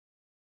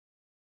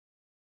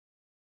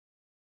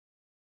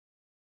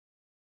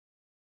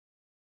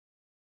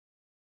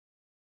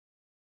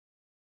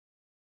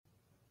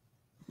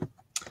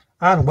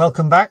And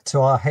welcome back to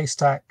our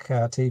Haystack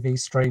TV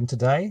stream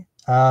today.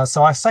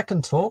 So our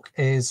second talk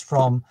is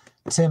from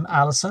Tim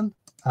Allison.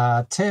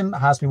 Tim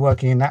has been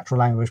working in natural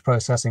language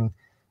processing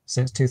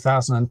since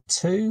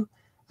 2002.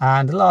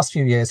 And in the last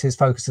few years, his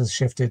focus has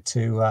shifted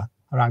to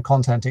around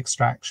content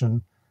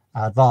extraction,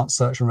 advanced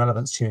search and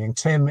relevance tuning.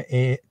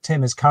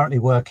 Tim is currently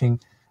working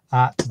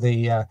at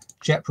the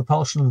Jet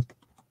Propulsion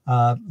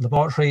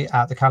Laboratory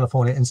at the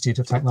California Institute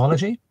of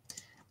Technology.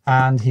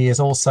 And he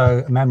is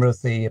also a member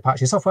of the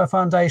Apache Software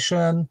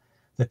Foundation,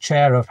 the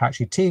chair of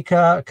Apache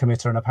Tika, a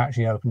committer in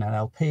Apache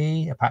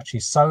OpenNLP, Apache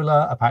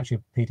Solr, Apache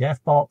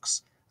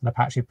PDFbox, and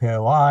Apache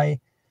POI.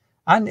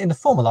 And in a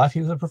former life,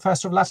 he was a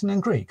professor of Latin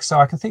and Greek. So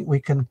I think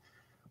we can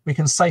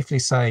safely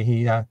say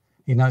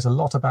he knows a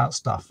lot about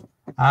stuff.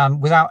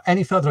 Without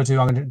any further ado,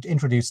 I'm going to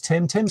introduce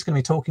Tim. Tim's going to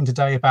be talking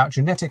today about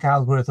genetic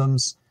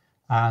algorithms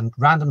and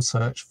random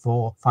search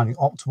for finding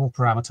optimal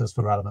parameters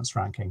for relevance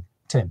ranking.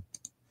 Tim.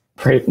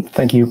 Great.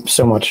 Thank you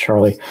so much,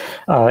 Charlie.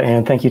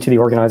 And thank you to the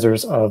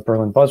organizers of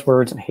Berlin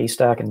Buzzwords and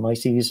Haystack and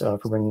Mices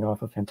for bringing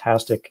off a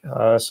fantastic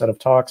set of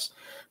talks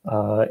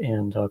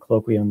and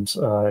colloquiums.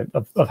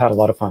 I've had a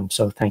lot of fun,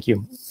 so thank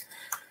you.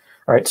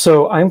 All right,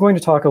 so I'm going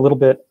to talk a little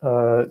bit,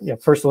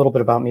 first a little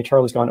bit about me.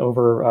 Charlie's gone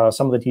over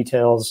some of the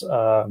details.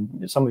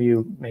 Some of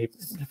you may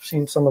have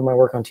seen some of my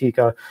work on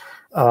Tika.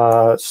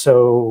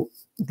 So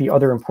the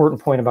other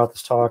important point about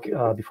this talk,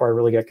 before I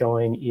really get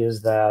going,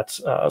 is that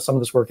some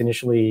of this work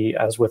initially,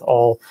 as with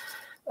all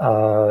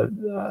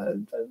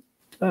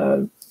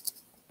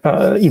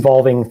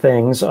evolving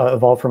things,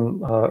 evolved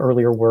from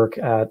earlier work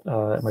at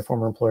my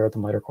former employer at the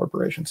MITRE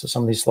Corporation. So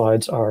some of these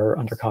slides are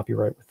under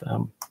copyright with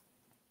them.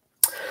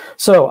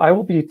 So I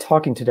will be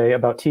talking today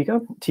about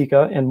Tika,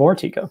 and more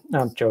Tika. No,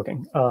 I'm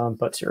joking,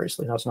 but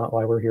seriously, that's not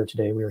why we're here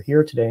today. We are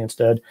here today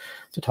instead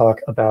to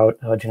talk about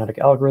genetic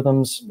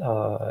algorithms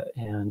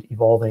and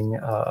evolving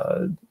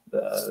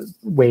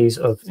ways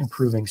of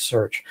improving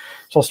search.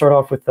 So I'll start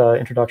off with the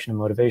introduction and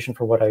motivation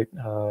for what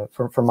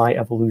for my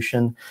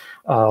evolution.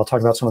 I'll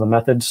talk about some of the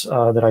methods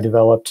that I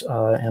developed,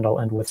 and I'll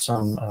end with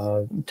some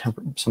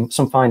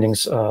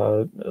findings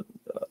of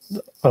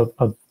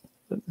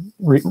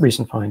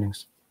recent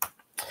findings.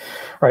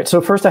 All right,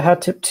 so first I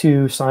had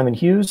to Simon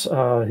Hughes,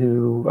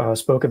 who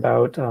spoke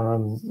about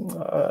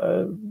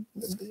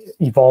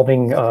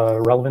evolving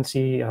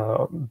relevancy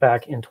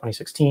back in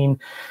 2016.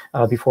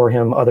 Before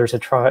him, others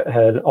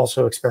had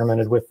also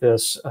experimented with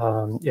this.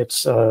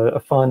 It's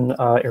a fun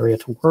area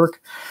to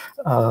work.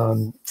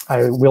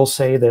 I will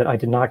say that I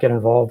did not get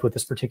involved with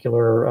this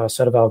particular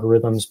set of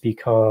algorithms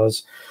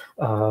because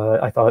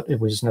I thought it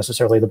was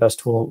necessarily the best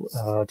tool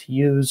to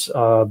use,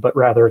 but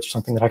rather it's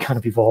something that I kind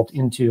of evolved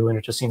into, and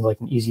it just seemed like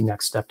an easy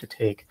next step to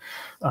take.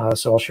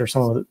 So I'll share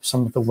some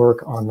of the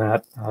work on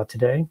that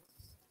today,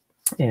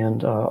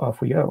 and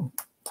off we go.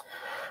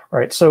 All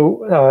right,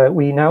 so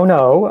we now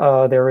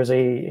know there is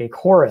a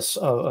chorus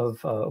of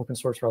open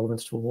source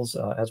relevance tools,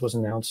 as was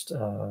announced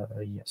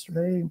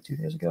yesterday, 2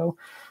 days ago.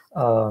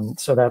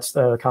 So that's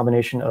the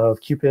combination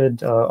of Cupid,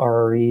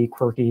 RRE,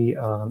 Quirky,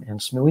 and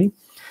SMUI.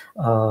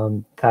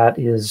 That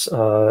is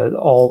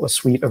all a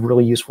suite of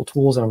really useful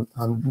tools, and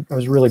I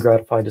was really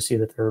gratified to see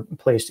that they're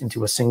placed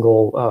into a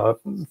single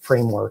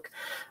framework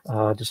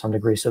to some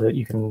degree, so that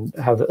you can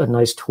have a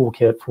nice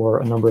toolkit for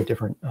a number of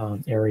different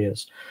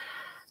areas.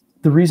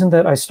 The reason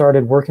that I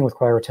started working with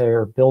Clarite,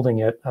 or building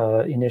it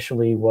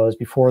initially, was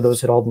before those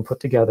had all been put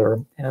together.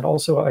 And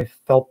also I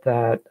felt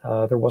that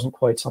there wasn't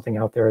quite something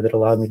out there that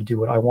allowed me to do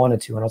what I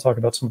wanted to. And I'll talk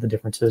about some of the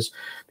differences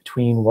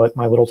between what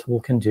my little tool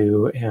can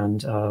do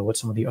and what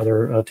some of the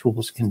other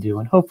tools can do.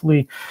 And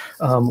hopefully,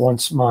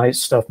 once my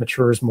stuff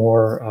matures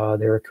more,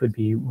 there could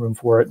be room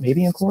for it,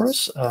 maybe in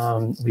Chorus.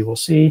 We will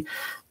see.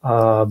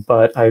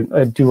 But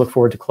I do look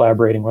forward to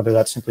collaborating, whether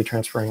that's simply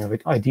transferring of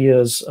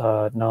ideas,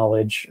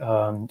 knowledge,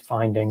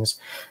 findings,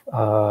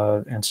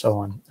 and so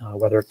on.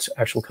 Whether it's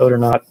actual code or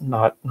not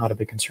a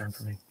big concern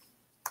for me.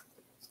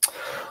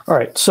 All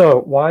right, so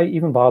why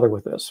even bother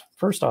with this?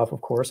 First off, of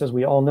course, as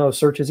we all know,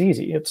 search is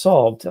easy. It's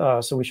solved,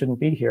 so we shouldn't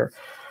be here.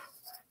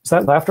 Is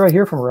that laughter I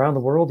hear from around the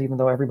world, even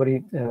though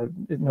nobody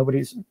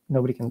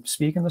can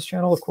speak in this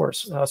channel? Of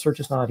course, search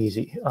is not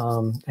easy.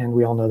 And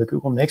we all know that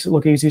Google makes it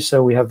look easy,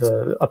 so we have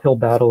the uphill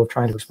battle of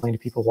trying to explain to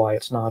people why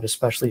it's not,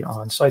 especially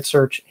on site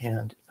search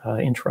and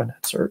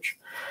intranet search.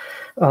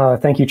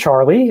 Thank you,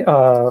 Charlie,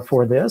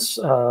 for this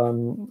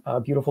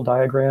beautiful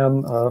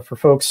diagram. For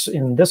folks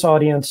in this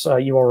audience,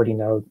 you already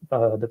know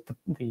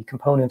the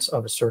components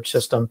of a search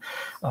system.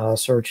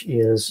 Search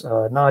is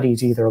not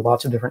easy. There are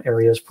lots of different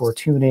areas for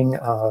tuning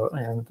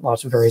and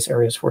lots of various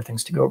areas for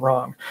things to go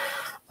wrong.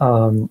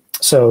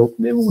 So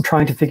we're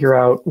trying to figure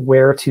out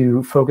where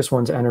to focus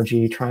one's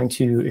energy, trying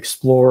to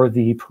explore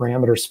the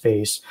parameter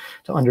space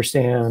to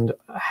understand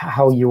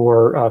how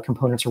your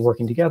components are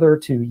working together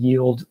to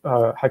yield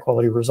high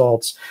quality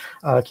results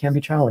can be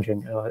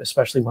challenging,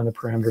 especially when the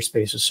parameter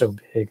space is so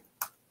big.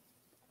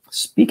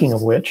 Speaking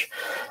of which,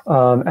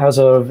 as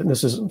of,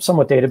 this is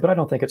somewhat dated, but I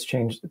don't think it's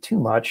changed too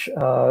much.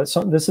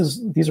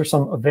 These are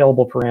some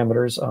available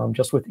parameters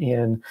just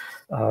within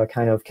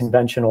kind of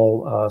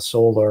conventional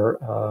solar,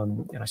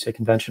 and I say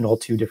conventional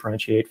to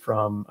differentiate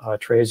from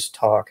Trey's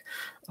talk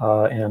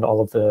and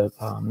all of the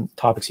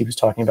topics he was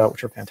talking about,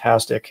 which are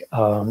fantastic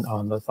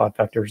on the thought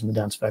vectors and the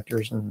dense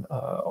vectors and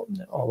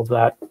all of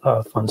that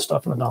fun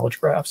stuff in the knowledge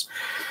graphs.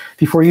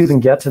 Before you even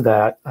get to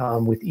that,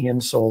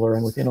 within Solar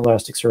and within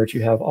Elasticsearch,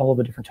 you have all of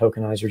the different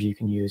tokenizers you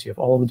can use. You have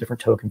all of the different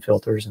token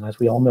filters. And as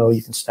we all know,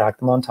 you can stack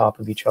them on top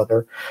of each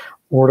other.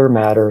 Order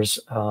matters.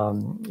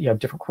 You have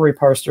different query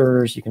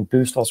parsers. You can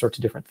boost all sorts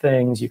of different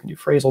things. You can do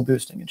phrasal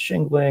boosting and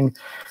shingling.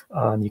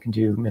 You can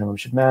do minimum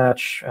should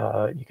match.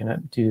 You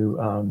can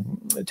do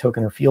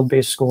token or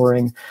field-based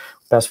scoring,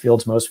 best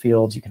fields, most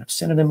fields. You can have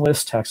synonym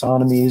lists,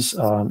 taxonomies.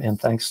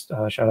 And thanks,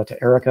 shout out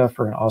to Erica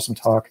for an awesome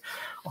talk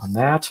on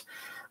that.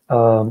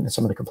 And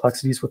some of the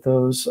complexities with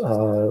those.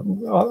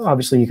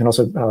 Obviously, you can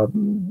also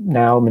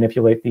now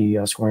manipulate the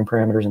scoring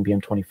parameters in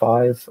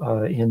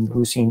BM25 in the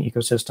Lucene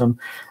ecosystem.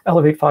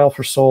 Elevate file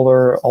for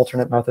Solar,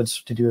 alternate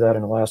methods to do that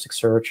in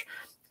Elasticsearch,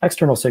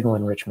 external signal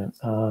enrichment.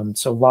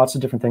 So lots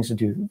of different things to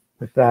do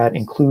with that,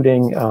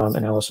 including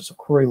analysis of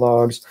query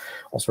logs,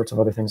 all sorts of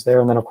other things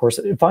there. And then, of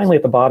course, finally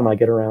at the bottom, I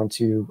get around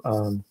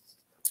to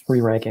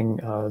re-ranking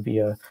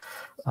via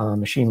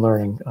machine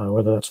learning,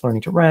 whether that's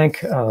learning to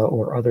rank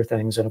or other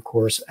things. And of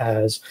course,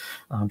 as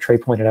Trey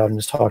pointed out in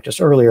his talk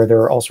just earlier,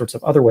 there are all sorts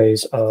of other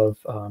ways of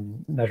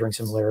measuring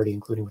similarity,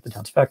 including with the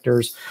dense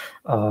vectors.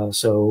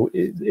 So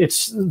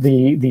it's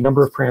the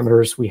number of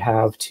parameters we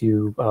have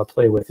to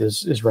play with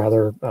is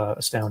rather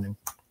astounding.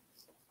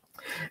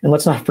 And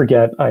let's not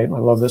forget, I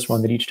love this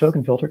one, that each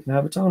token filter can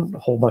have its own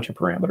whole bunch of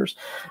parameters.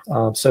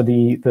 So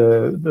the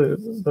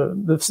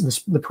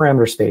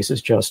parameter space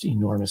is just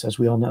enormous, as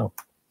we all know.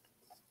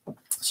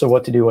 So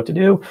what to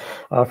do?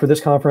 For this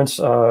conference,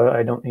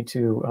 I don't need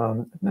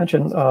to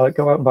mention,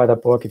 go out and buy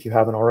that book if you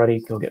haven't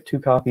already. Go get 2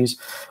 copies.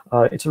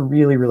 It's a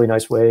really, really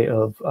nice way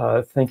of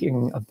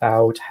thinking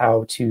about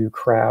how to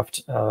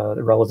craft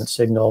the relevant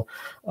signal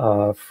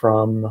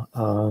from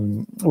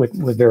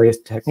with various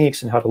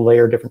techniques and how to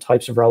layer different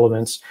types of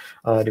relevance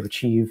to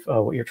achieve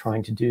what you're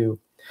trying to do.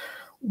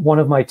 One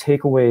of my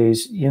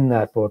takeaways in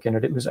that book, and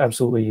it was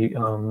absolutely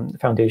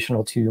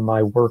foundational to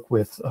my work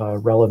with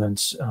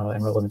relevance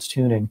and relevance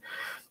tuning,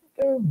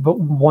 but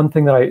one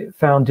thing that I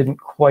found didn't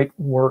quite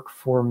work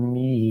for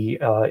me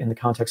in the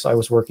context I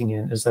was working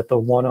in is that the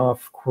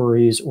one-off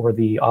queries or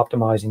the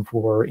optimizing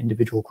for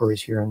individual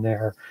queries here and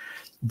there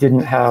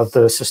didn't have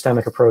the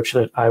systemic approach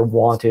that I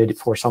wanted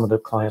for some of the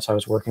clients I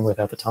was working with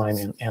at the time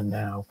and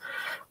now.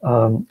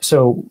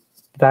 So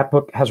that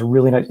book has a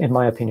really nice, in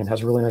my opinion,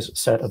 has a really nice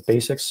set of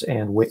basics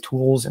and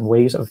tools and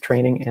ways of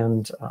training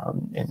and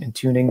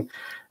tuning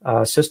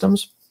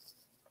systems.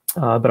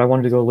 But I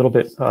wanted to go a little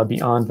bit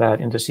beyond that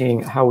into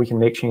seeing how we can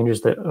make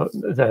changes that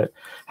that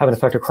have an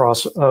effect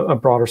across a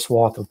broader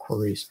swath of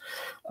queries.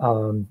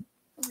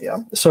 Yeah.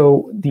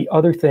 So the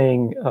other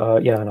thing,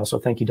 yeah, and also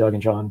thank you, Doug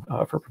and John,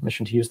 for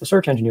permission to use the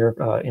search engineer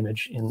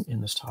image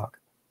in this talk.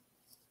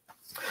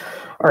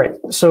 All right,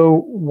 so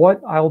what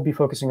I'll be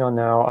focusing on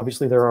now,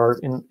 obviously there are,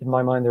 in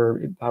my mind, there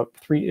are about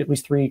at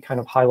least three kind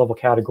of high-level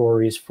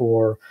categories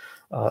for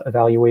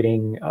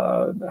evaluating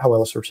how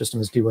well a search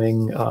system is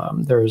doing.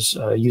 There's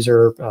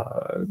user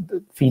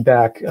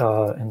feedback,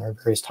 and there are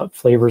various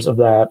flavors of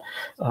that.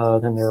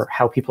 Then there are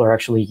how people are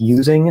actually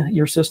using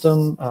your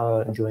system,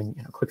 and doing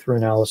click-through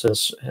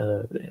analysis,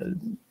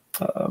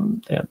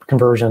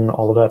 conversion,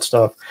 all of that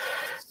stuff.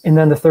 And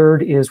then the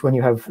third is when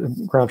you have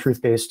ground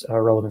truth-based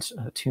relevance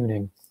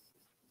tuning.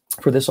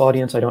 For this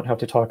audience, I don't have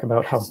to talk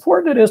about how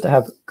important it is to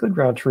have good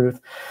ground truth.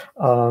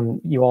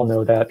 You all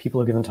know that.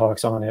 People have given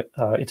talks on it.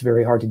 It's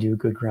very hard to do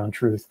good ground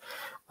truth.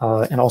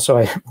 And also,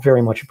 I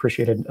very much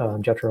appreciated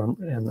Jetro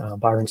and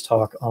Byron's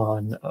talk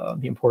on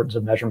the importance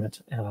of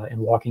measurement and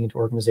walking into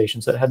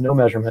organizations that had no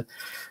measurement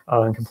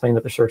and complain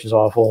that the search is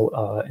awful.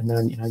 And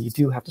then, you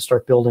do have to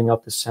start building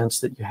up the sense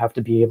that you have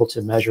to be able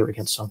to measure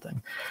against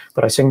something.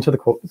 But I sing to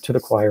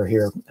the choir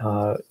here.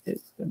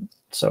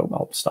 So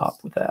I'll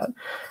stop with that.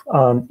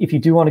 If you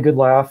do want a good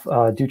laugh,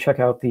 do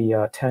check out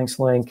the tanks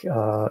link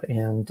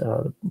and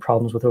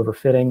problems with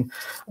overfitting,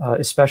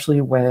 especially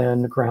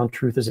when ground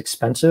truth is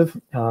expensive.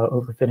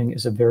 Overfitting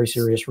is a very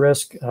serious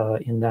risk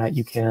in that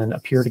you can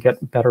appear to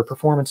get better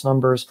performance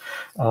numbers,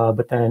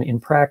 but then in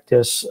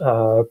practice,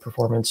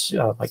 performance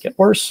might get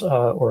worse,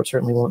 or it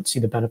certainly won't see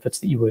the benefits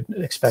that you would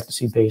expect to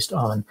see based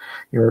on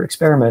your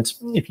experiments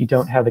if you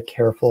don't have a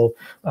careful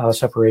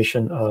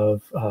separation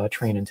of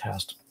train and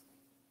test.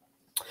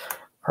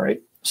 All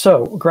right,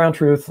 so ground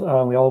truth,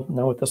 we all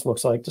know what this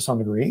looks like to some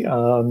degree.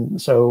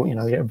 So, you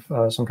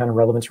have some kind of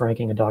relevance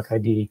ranking, a doc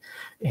ID,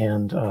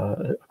 and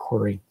a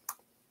query.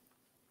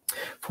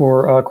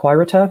 For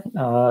quaerita,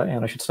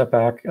 and I should step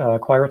back,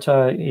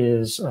 quaerita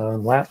is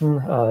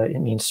Latin. It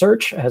means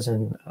search, as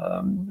in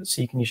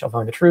seek and you shall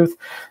find the truth.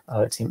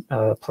 It's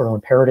plural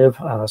imperative.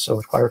 So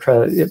with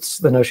quaerita,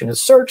 the notion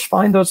is search,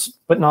 find those,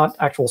 but not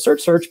actual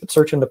search, but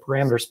search in the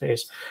parameter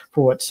space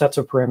for what sets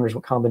of parameters,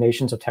 what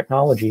combinations of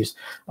technologies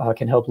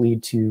can help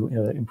lead to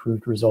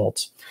improved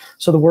results.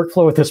 So the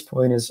workflow at this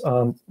point is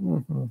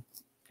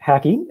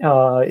hacky.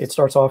 It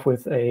starts off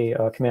with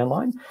a command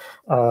line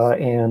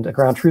and a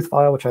ground truth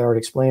file, which I already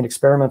explained,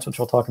 experiments, which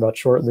I'll talk about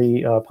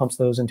shortly, pumps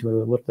those into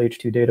a little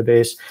H2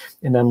 database,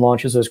 and then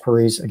launches those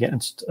queries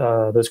against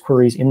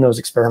in those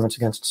experiments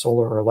against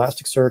Solr or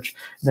Elasticsearch,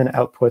 and then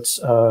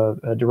outputs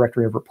a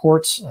directory of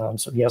reports.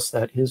 So yes,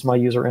 that is my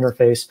user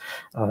interface,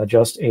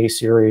 just a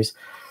series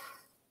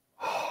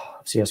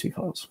of CSV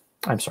files.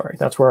 I'm sorry,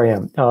 that's where I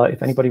am.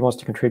 If anybody wants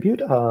to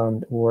contribute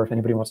or if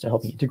anybody wants to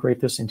help me integrate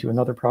this into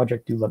another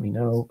project, do let me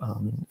know.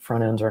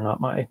 Front ends are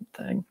not my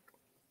thing.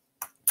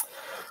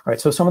 All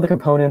right, so some of the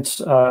components,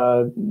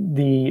 the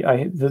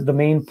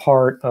main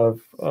part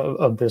of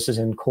this is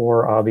in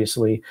core,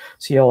 obviously.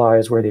 CLI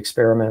is where the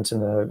experiments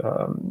and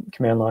the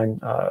command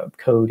line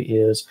code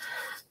is.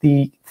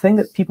 The thing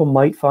that people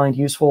might find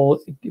useful,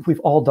 if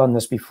we've all done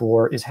this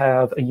before, is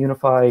have a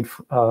unified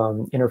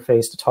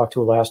interface to talk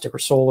to Elastic or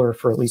Solr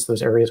for at least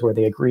those areas where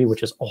they agree,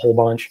 which is a whole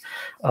bunch,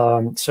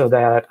 so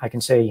that I can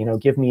say,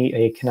 give me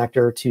a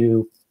connector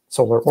to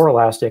Solr or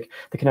Elastic.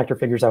 The connector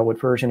figures out what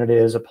version it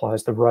is,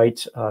 applies the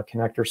right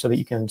connector so that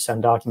you can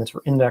send documents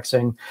for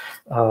indexing,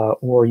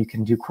 or you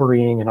can do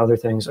querying and other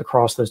things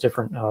across those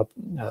different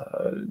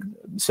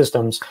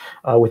systems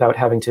without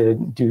having to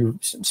do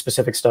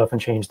specific stuff and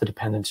change the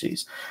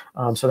dependencies.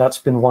 So that's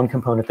been one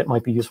component that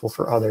might be useful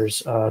for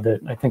others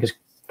that I think is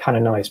kind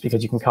of nice,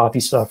 because you can copy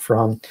stuff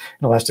from an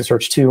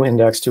Elasticsearch 2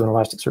 index to an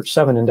Elasticsearch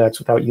 7 index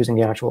without using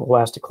the actual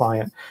Elastic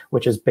client,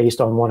 which is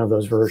based on one of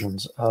those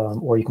versions,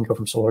 or you can go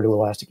from Solr to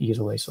Elastic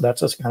easily. So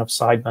that's a kind of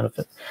side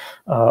benefit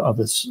of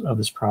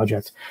this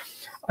project.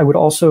 I would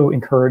also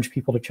encourage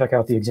people to check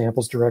out the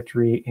examples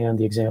directory and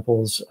the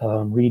examples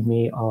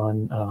README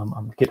on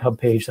the GitHub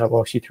page that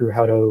walks you through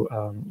how to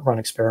run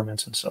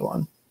experiments and so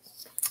on.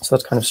 So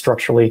that's kind of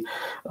structurally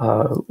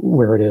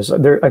where it is.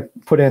 I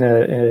put in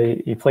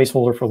a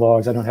placeholder for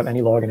logs. I don't have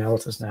any log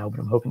analysis now,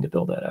 but I'm hoping to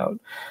build that out,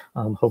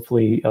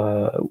 hopefully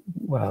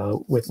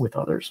with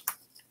others.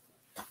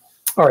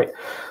 All right,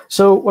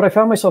 so what I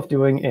found myself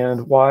doing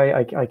and why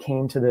I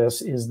came to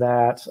this is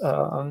that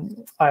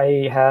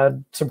I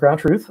had some ground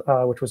truth,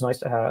 which was nice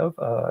to have.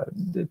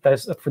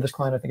 For this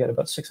client, I think I had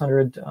about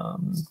 600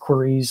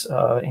 queries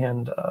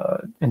and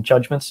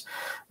judgments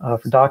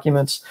for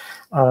documents,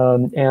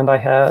 and I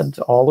had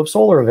all of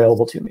Solr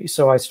available to me.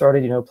 So I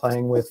started,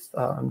 playing with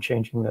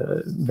changing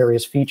the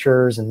various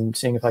features and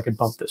seeing if I could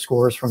bump the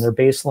scores from their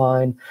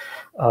baseline.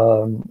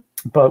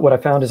 But what I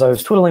found as I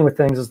was twiddling with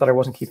things is that I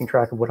wasn't keeping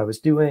track of what I was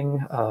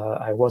doing.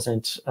 I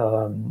wasn't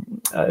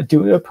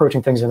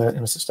approaching things in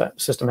a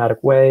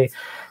systematic way.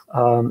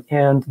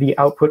 And the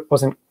output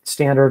wasn't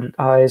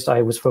standardized.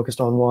 I was focused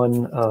on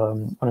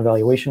one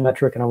evaluation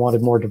metric, and I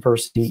wanted more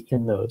diversity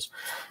in those.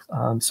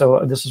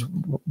 So this is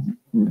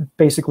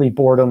basically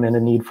boredom and a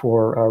need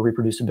for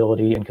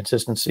reproducibility and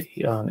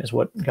consistency is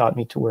what got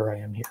me to where I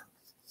am here.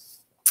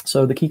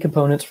 So the key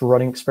components for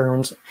running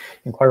experiments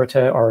in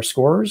quaerita are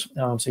scores.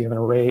 So you have an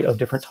array of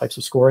different types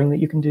of scoring that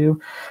you can do,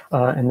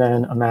 and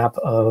then a map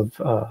of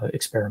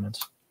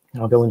experiments.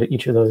 And I'll go into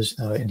each of those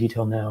in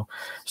detail now.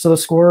 So the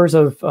scores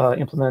of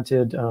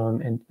implemented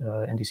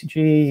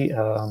NDCG,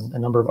 a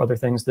number of other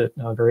things that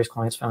various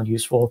clients found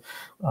useful,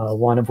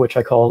 one of which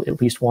I call at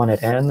least one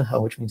at n,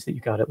 which means that you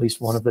got at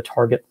least one of the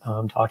target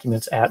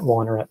documents at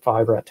 1 or at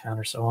 5 or at 10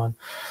 or so on,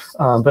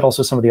 but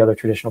also some of the other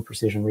traditional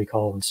precision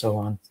recall and so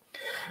on.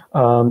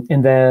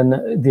 And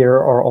then there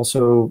are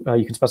also,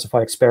 you can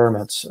specify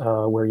experiments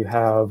where you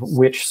have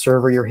which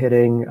server you're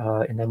hitting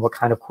and then what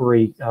kind of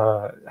query,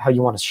 how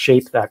you want to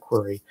shape that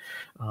query.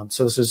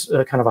 So this is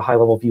kind of a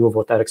high-level view of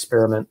what that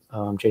experiment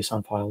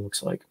JSON file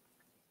looks like.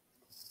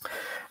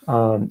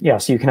 Yeah,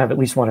 so you can have at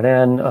least one at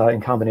n in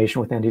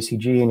combination with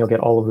NDCG, and you'll get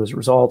all of those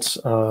results.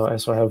 I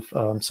also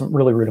have some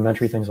really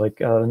rudimentary things like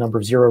the number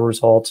of 0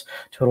 results,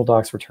 total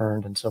docs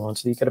returned, and so on.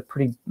 So you get a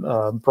pretty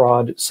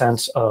broad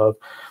sense of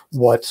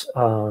what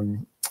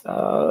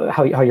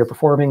how you're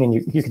performing, and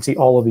you can see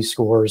all of these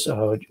scores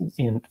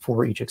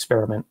for each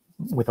experiment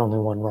with only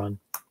one run.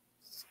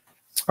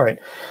 All right,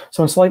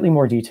 so in slightly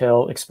more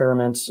detail,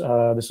 experiments,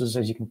 this is,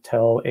 as you can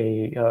tell,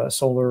 a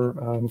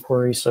Solr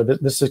query. So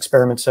this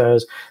experiment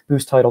says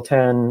boost title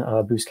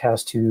 10, boost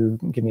cast 2,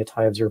 give me a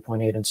tie of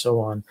 0.8, and so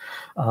on.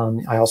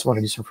 I also want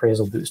to do some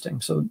phrasal boosting.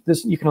 So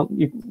this,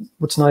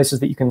 what's nice is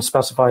that you can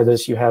specify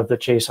this. You have the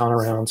JSON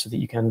around so that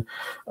you can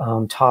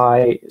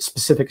tie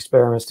specific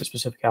experiments to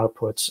specific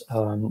outputs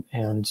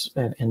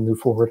and move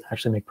forward and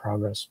actually make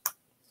progress.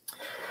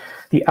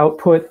 The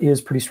output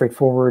is pretty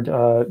straightforward.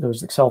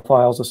 Those Excel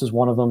files, this is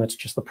one of them. It's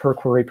just the per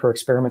query per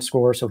experiment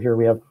score. So here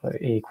we have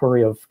a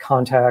query of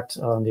contact.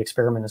 The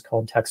experiment is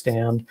called text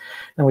and.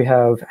 Then we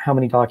have how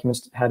many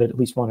documents had at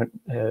least one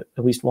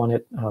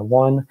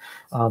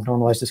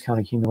normalized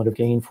discounted cumulative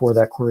gain for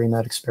that query in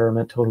that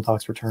experiment, total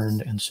docs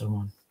returned, and so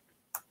on.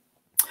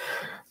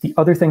 The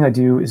other thing I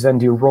do is then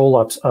do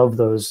roll-ups of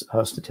those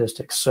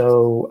statistics.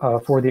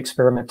 So for the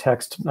experiment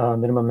text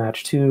minimum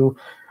match 2,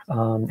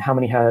 how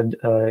many had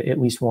at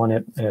least one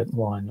at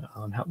 1?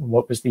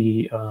 What was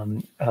the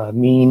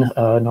mean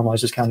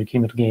normalized discounted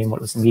cumulative gain?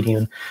 What was the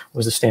median? What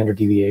was the standard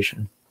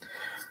deviation?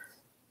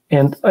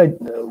 And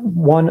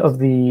one of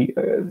the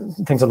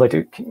things I'd like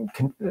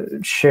to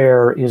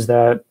share is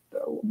that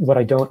what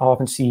I don't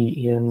often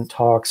see in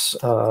talks,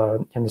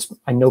 and this,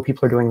 I know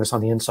people are doing this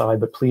on the inside,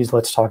 but please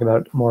let's talk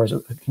about it more as a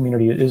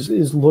community,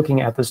 is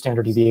looking at the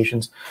standard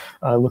deviations,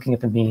 looking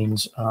at the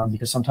means,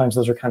 because sometimes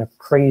those are kind of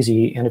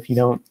crazy. And if you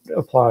don't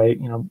apply,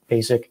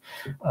 basic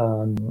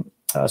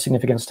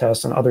significance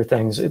tests and other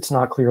things, it's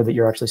not clear that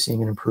you're actually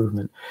seeing an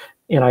improvement.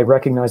 And I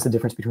recognize the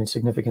difference between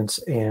significance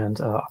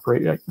and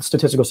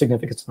statistical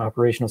significance and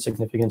operational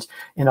significance.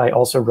 And I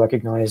also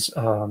recognize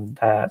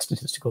that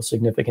statistical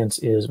significance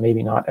is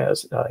maybe not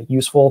as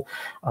useful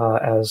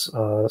as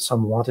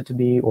some want it to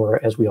be,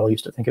 or as we all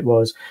used to think it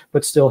was,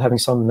 but still having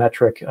some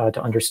metric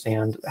to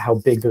understand how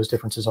big those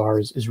differences are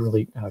is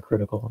really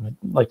critical. And I'd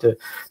like to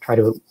try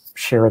to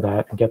share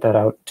that and get that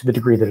out to the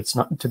degree that it's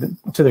not, to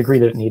the degree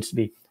that it needs to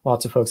be.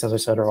 Lots of folks, as I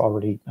said, are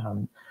already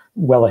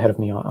well ahead of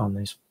me on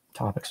these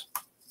topics.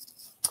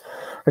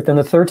 Right, then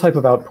the third type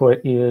of output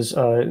is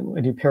I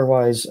do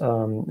pairwise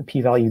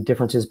p-value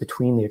differences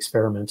between the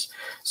experiments.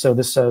 So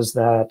this says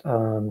that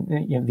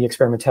the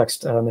experiment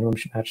text minimum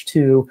should match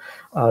 2.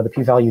 The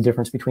p-value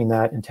difference between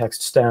that and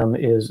text stem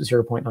is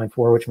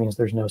 0.94, which means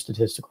there's no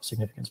statistically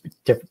significant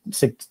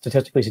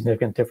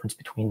difference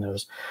between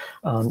those.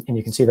 And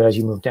you can see that as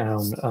you move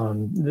down,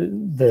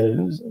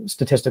 the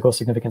statistical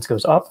significance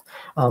goes up,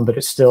 but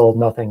it's still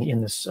nothing in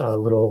this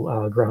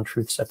little ground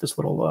truth set, this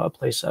little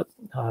play set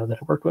that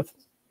I worked with.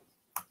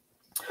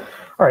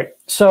 All right,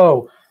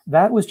 so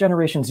that was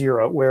generation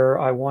 0, where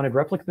I wanted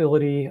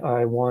replicability,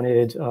 I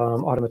wanted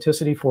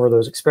automaticity for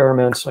those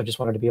experiments. I just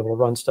wanted to be able to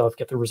run stuff,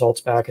 get the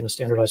results back in a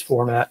standardized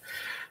format.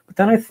 But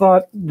then I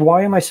thought,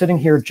 why am I sitting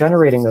here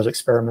generating those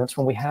experiments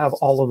when we have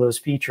all of those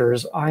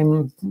features?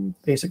 I'm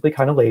basically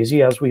kind of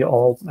lazy, as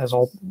all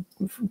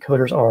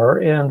coders are,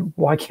 and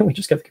why can't we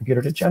just get the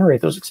computer to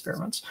generate those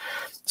experiments?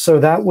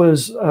 So that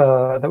was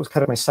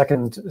kind of my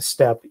second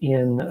step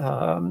in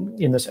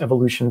this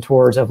evolution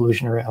towards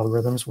evolutionary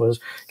algorithms, was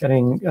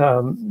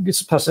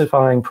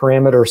specifying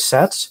parameter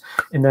sets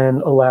and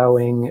then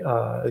allowing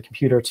the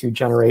computer to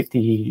generate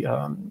the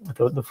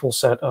full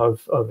set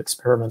of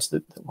experiments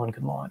that one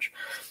can launch.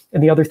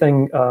 And the other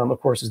thing,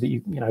 of course, is that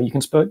you can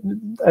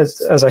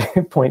as I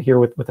point here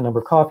with the number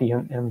of coffee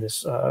and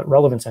this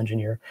relevance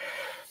engineer.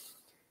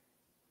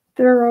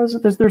 There's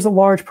a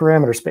large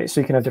parameter space,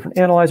 so you can have different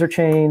analyzer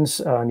chains.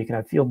 You can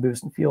have field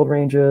boost and field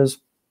ranges.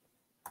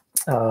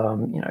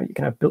 You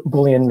can have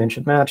Boolean min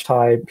should match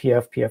type,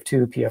 PF,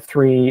 PF2,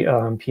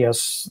 PF3,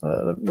 PS,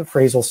 the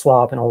phrasal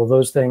swap, and all of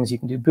those things. You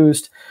can do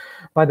boost.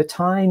 By the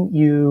time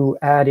you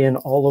add in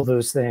all of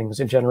those things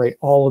and generate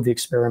all of the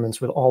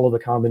experiments with all of the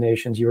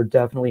combinations, you're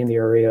definitely in the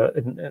area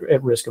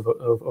at risk of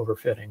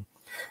overfitting.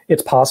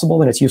 It's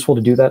possible and it's useful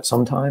to do that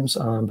sometimes,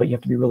 but you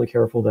have to be really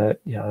careful that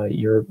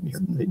you're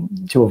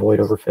to avoid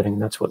overfitting.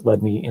 And that's what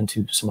led me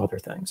into some other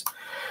things.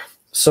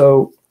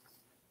 So,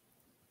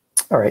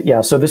 all right,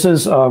 yeah. So this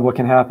is what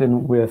can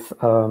happen with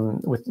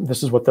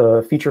this is what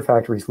the feature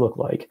factories look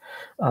like.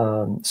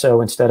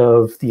 So instead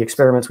of the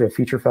experiments, we have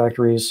feature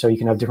factories. So you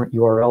can have different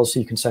URLs, so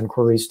you can send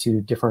queries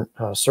to different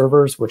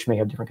servers, which may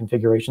have different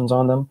configurations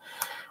on them.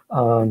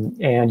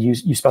 And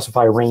you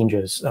specify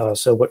ranges.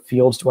 So what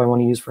fields do I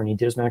want to use for any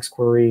DisMax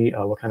query?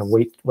 What kind of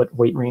what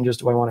weight ranges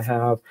do I want to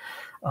have?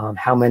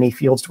 How many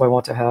fields do I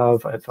want to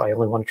have? If I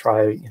only want to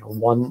try,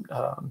 one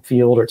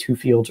field or 2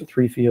 fields or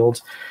 3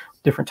 fields,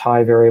 different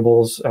tie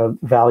variables,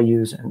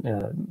 values,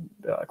 and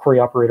query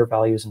operator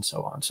values, and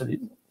so on. So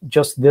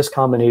just this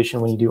combination,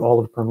 when you do all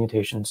of the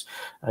permutations,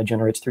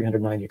 generates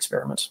 390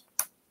 experiments.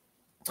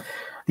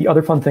 The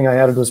other fun thing I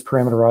added was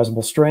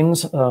parameterizable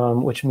strings,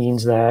 which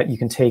means that you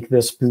can take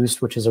this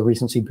boost, which is a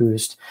recency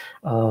boost,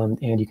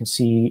 and you can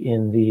see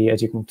in the,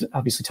 as you can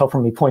obviously tell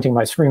from me pointing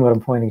my screen what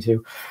I'm pointing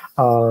to,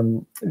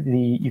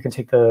 you can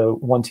take the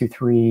 1, 2,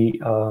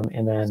 3,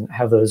 and then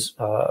have those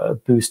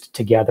boost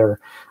together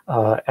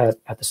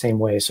at the same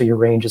way. So your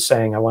range is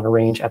saying I want a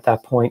range at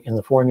that point in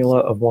the formula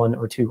of 1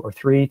 or 2 or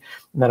 3,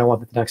 and then I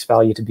want the next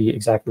value to be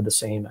exactly the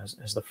same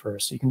as the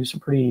first. So you can do some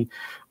pretty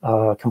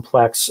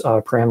complex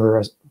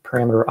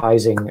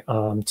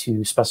parameterizing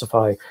to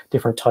specify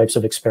different types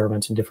of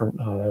experiments and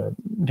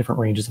different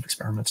ranges of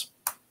experiments.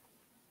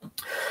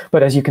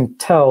 But as you can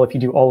tell, if you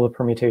do all of the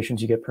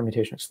permutations, you get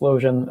permutation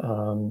explosion.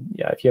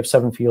 Yeah, if you have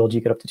 7 fields,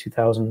 you get up to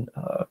 2,000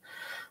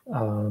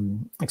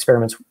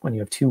 experiments when you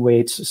have two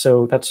weights.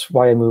 So that's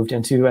why I moved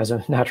into, as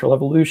a natural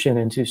evolution,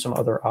 into some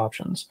other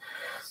options.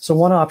 So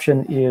one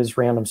option is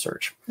random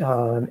search,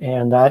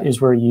 and that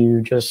is where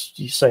you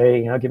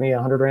say, give me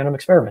 100 random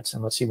experiments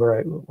and let's see where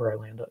I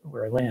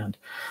land.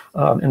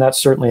 And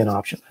that's certainly an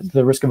option.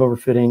 The risk of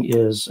overfitting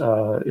is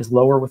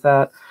lower with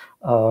that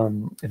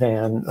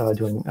than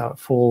doing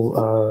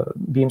full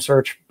beam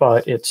search,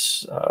 but it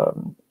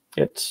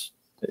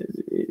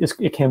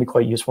can be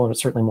quite useful, and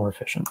it's certainly more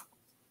efficient.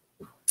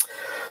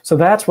 So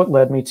that's what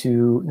led me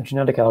to the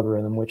genetic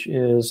algorithm, which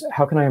is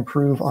how can I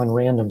improve on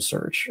random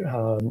search?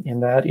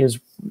 And that is,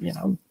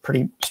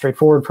 pretty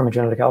straightforward from a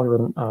genetic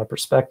algorithm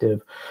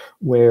perspective,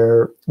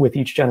 where with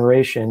each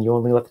generation, you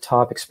only let the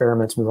top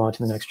experiments move on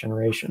to the next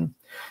generation.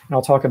 And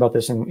I'll talk about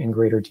this in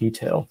greater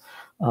detail.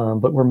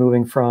 But we're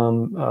moving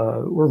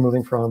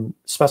from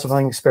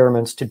specifying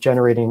experiments to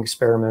generating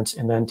experiments,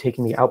 and then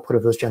taking the output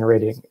of those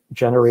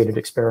generated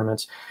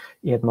experiments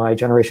in my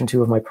generation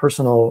 2 of my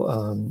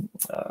personal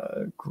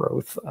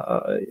growth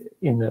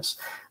in this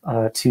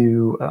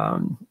to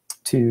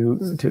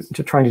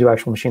trying to do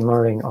actual machine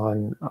learning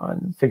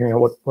on figuring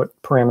out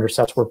what parameter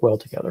sets work well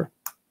together.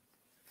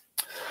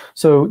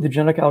 So the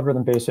genetic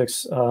algorithm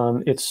basics,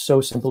 it's so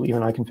simple,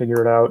 even I can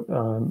figure it out.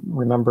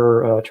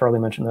 Remember, Charlie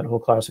mentioned that whole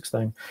classics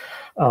thing.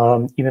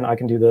 Even I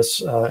can do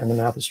this, and the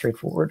math is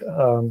straightforward.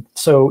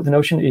 So the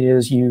notion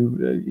is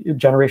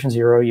generation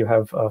 0, you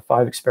have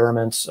 5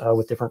 experiments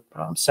with different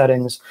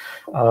settings.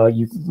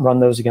 You run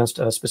those against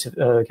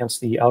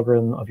against the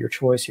algorithm of your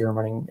choice. You're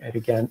running it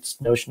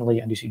against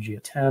notionally NDCG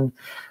at 10.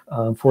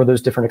 For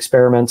those different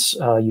experiments,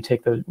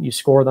 you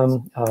score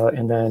them,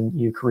 and then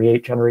you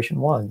create generation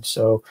 1.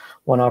 So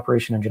one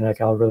operation in genetic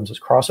algorithms is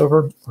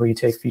crossover, where you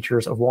take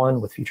features of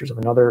one with features of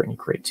another, and you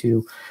create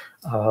two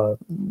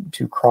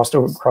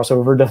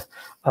crossover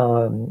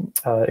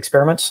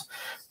experiments,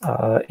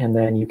 and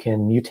then you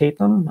can mutate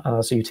them.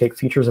 So you take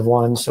features of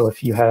one. So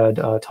if you had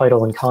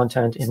title and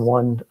content in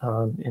one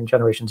in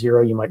generation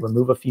 0, you might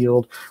remove a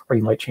field, or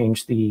you might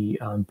change the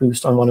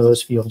boost on one of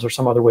those fields, or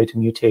some other way to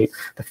mutate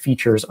the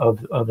features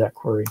of that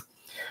query.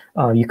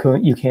 You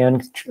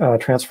can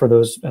transfer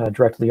those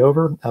directly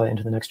over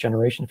into the next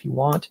generation if you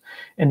want.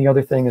 And the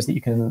other thing is that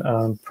you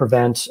can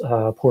prevent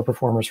poor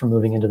performers from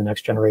moving into the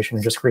next generation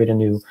and just create a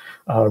new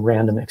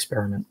random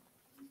experiment.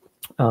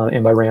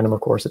 And by random,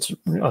 of course, it's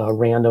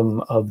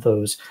random of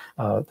those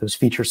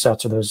feature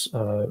sets, or those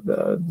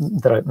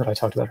that I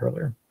talked about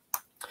earlier.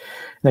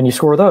 Then you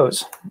score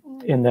those,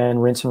 and then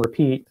rinse and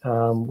repeat,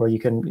 where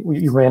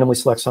you randomly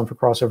select some for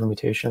crossover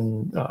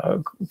mutation,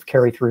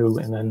 carry through,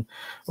 and then,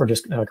 or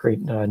just create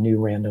new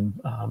random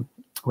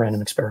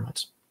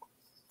experiments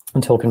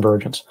until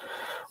convergence,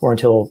 or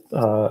until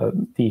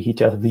the heat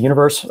death of the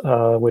universe,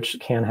 which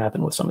can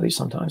happen with some of these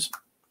sometimes.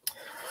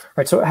 All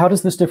right, so how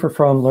does this differ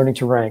from learning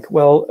to rank?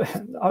 Well,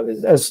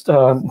 as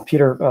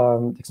Peter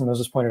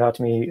Dixon-Moses pointed out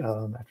to me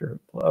after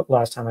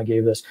last time I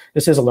gave this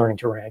is a learning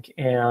to rank.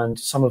 And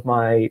some of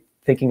my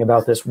thinking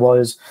about this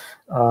was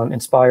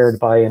inspired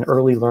by an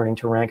early learning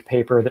to rank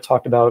paper that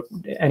talked about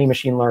any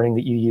machine learning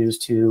that you use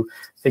to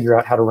figure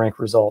out how to rank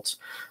results.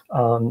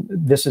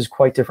 This is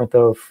quite different,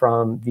 though,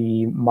 from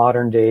the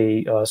modern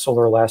day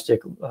solar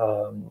elastic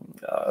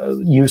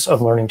use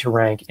of learning to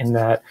rank, in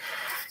that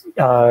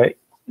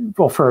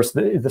well, first,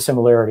 the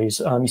similarities.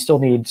 You still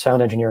need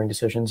sound engineering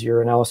decisions.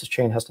 Your analysis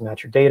chain has to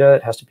match your data.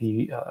 It has to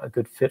be a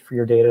good fit for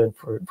your data and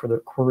for the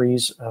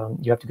queries.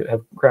 You have to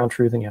have ground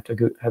truth, and you have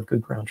to have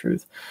good ground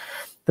truth.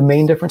 The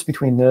main difference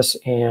between this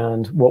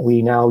and what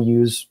we now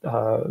use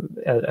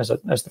as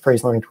the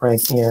phrase learning to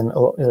rank in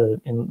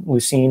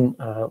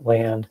Lucene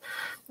land,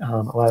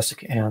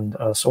 elastic and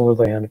solar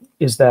land,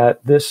 is that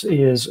this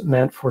is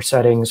meant for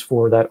settings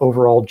for that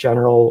overall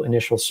general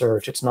initial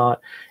search. It's not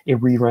a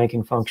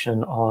re-ranking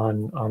function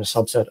on a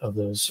subset of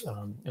those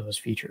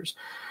features.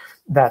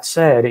 That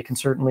said, it can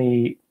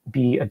certainly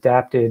be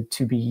adapted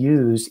to be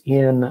used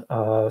in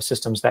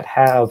systems that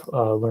have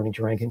learning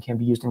to rank, and can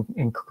be used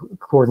in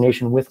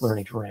coordination with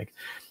learning to rank.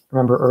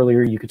 Remember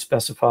earlier, you could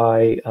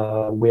specify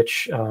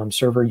which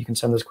server you can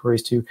send those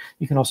queries to.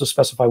 You can also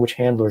specify which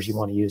handlers you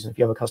want to use. And if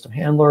you have a custom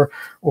handler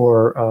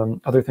or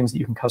other things that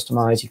you can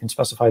customize, you can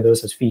specify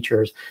those as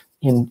features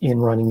in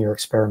running your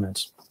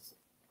experiments.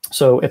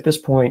 So at this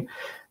point,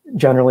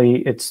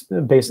 generally, it's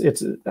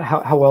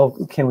how well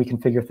can we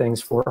configure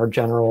things for our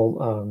general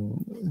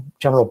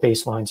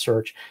baseline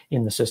search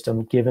in the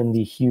system, given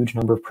the huge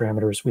number of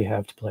parameters we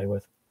have to play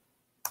with.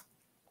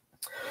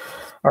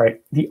 All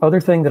right, the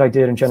other thing that I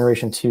did in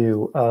generation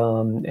 2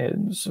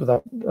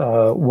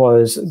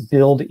 was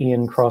build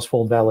in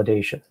cross-fold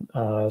validation,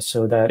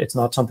 so that it's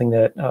not something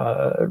that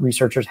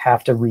researchers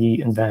have to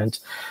reinvent.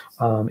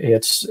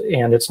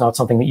 It's not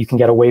something that you can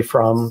get away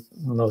from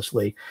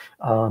mostly,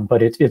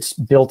 but it's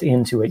built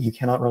into it. You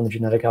cannot run the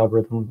genetic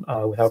algorithm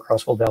without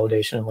cross-fold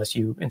validation unless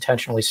you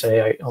intentionally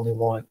say, I only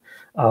want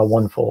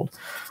one fold.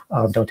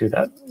 Don't do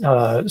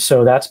that.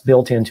 So that's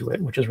built into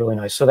it, which is really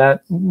nice. So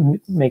that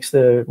makes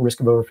the risk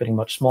of overfitting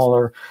much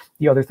smaller.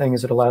 The other thing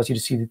is it allows you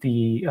to see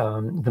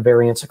the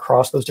variance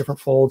across those different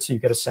folds, so you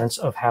get a sense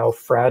of how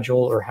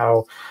fragile or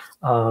how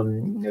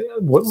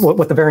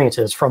what the variance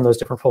is from those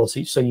different folds.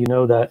 So you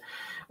know that,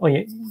 well,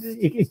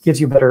 it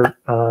gives you a better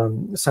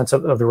sense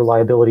of the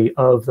reliability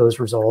of those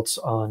results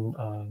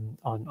on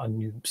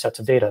new sets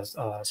of data,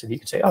 so that you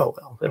can say, oh,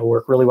 well, it'll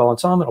work really well on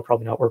some, it'll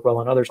probably not work well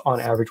on others. On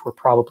average, we're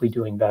probably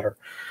doing better.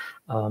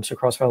 So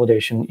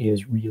cross-validation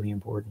is really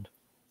important.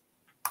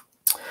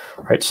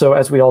 All right, so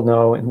as we all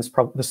know, and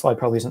this slide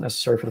probably isn't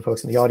necessary for the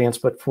folks in the audience,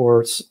 but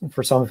for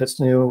some, if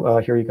it's new,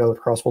 here you go with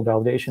cross-fold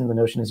validation. The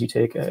notion is you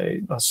take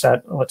a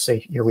set, let's say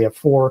here we have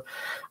 4,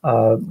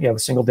 you have a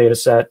single data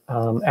set.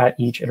 At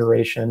each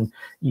iteration,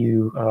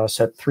 you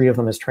set 3 of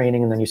them as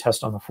training, and then you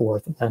test on the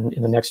 4th. And then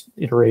in the next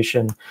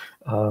iteration,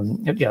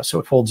 so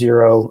at fold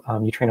 0,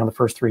 you train on the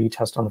first 3,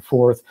 test on the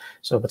 4th.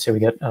 So let's say we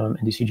get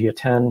NDCG at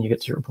 10, you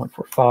get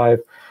 0.45.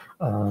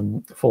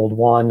 Fold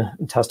 1,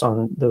 test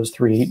on those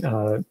 3,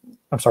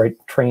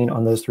 train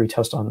on those 3,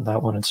 test on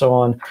that one, and so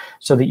on,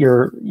 so that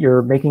you're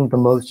making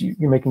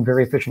you're making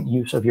very efficient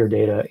use of your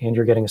data, and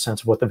you're getting a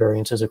sense of what the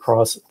variance is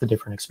across the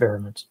different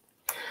experiments.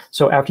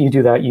 So after you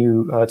do that,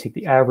 you take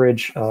the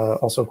average.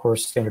 Also, of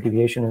course, standard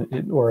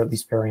deviation, or at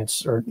least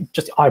variance, or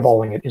just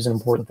eyeballing it is an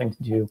important thing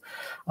to do.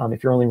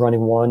 If you're only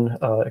running one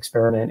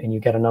experiment and you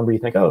get a number, you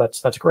think, oh,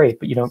 that's great,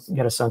 but you don't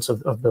get a sense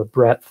of the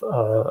breadth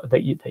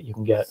that you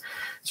can get.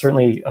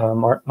 Certainly,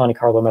 Monte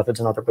Carlo methods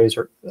and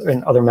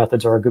other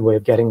methods are a good way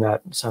of getting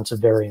that sense of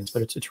variance,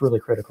 but it's really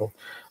critical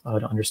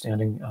to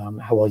understanding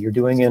how well you're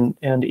doing,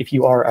 and if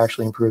you are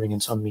actually improving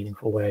in some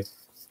meaningful way.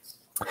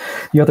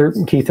 The other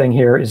key thing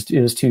here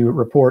is to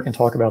report and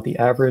talk about the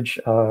average.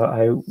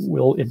 I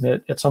will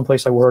admit, at some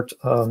place I worked,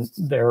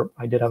 there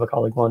I did have a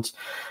colleague once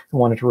who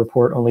wanted to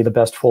report only the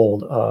best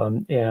fold,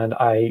 and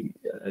I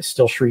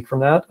still shriek from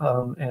that,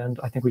 and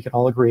I think we can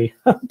all agree,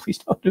 please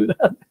don't do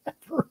that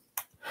ever.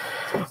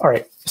 All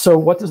right, so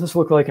what does this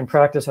look like in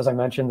practice? As I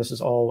mentioned, this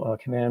is all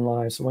command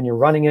line. So when you're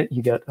running it,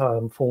 you get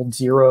fold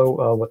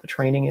 0, what the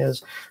training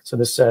is. So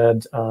this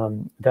said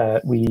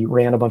that we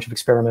ran a bunch of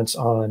experiments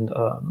on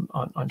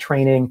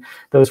training.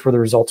 Those were the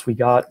results we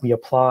got. We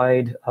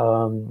applied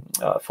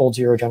fold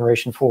 0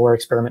 generation 4,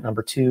 experiment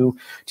number 2,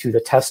 to the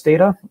test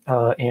data,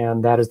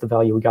 and that is the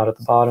value we got at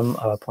the bottom,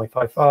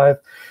 0.55.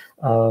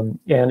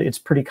 And it's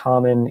pretty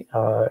common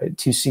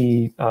to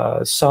see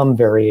some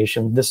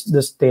variation.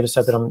 This data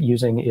set that I'm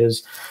using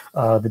is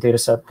the data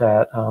set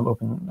that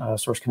Open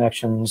Source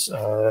Connections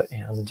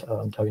and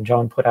Doug and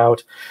John put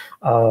out.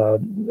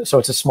 So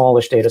it's a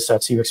smallish data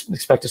set, so you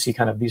expect to see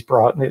kind of these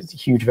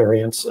huge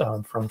variants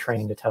from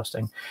training to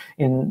testing.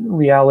 In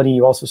reality,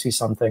 you also see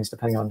some things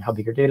depending on how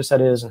big your data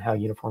set is and how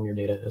uniform your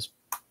data is.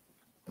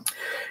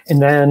 And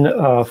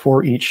then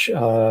for each,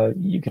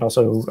 you can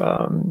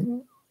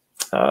also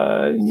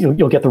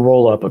you'll get the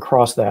roll up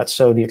across that.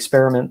 So the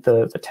experiment,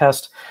 the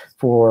test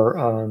for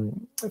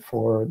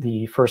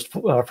the first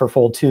for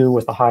fold 2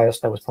 was the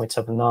highest, that was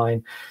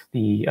 0.79.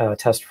 The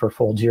test for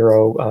fold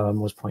 0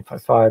 was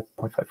 0.55,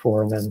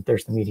 0.54, and then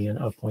there's the median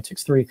of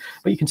 0.63.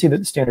 But you can see that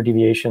the standard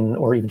deviation,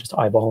 or even just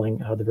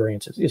eyeballing the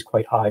variance, is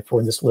quite high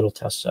for this little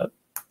test set.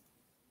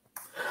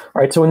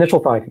 All right, so initial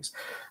findings.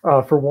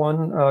 For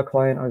one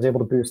client, I was able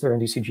to boost their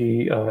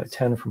NDCG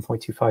 10 from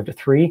 0.25 to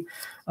 3.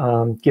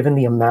 Given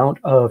the amount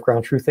of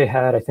ground truth they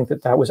had, I think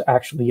that was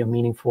actually a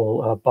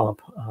meaningful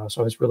bump.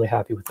 So I was really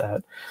happy with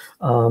that.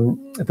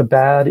 The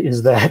bad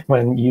is that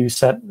when you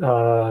set,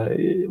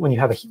 when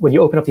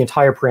you open up the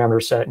entire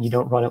parameter set and you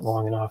don't run it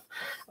long enough,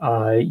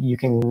 you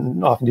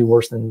can often do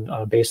worse than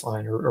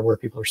baseline or where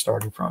people are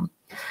starting from.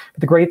 But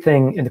the great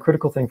thing and the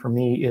critical thing for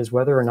me is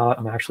whether or not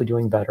I'm actually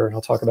doing better. And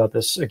I'll talk about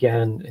this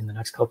again in the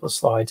next couple of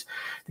slides.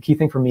 The key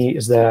thing for me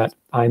is that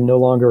I'm no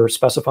longer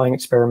specifying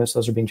experiments.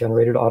 Those are being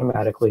generated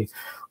automatically.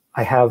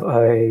 I have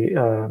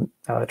a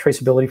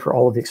traceability for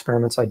all of the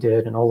experiments I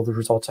did and all of the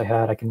results I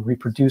had. I can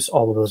reproduce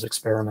all of those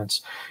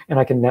experiments. And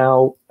I can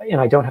now, and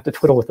I don't have to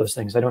twiddle with those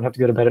things. I don't have to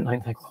go to bed at night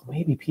and think, well,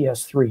 maybe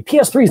PS3.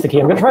 PS3 is the key.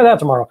 I'm going to try that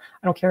tomorrow.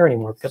 I don't care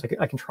anymore because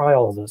I can try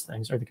all of those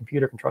things, or the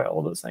computer can try all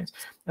of those things.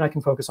 And I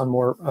can focus on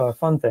more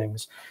fun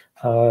things,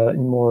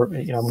 and more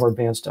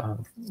advanced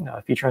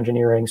feature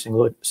engineering,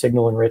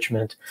 signal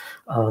enrichment,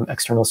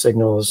 external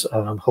signals,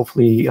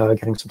 hopefully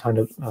getting some time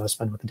to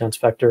spend with the dense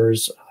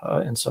vectors,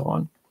 and so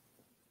on.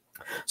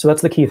 So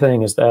that's the key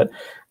thing, is that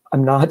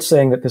I'm not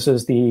saying that this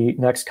is the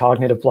next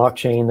cognitive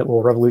blockchain that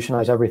will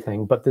revolutionize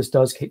everything, but this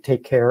does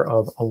take care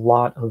of a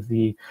lot of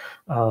the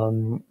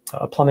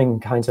plumbing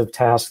kinds of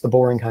tasks, the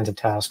boring kinds of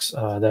tasks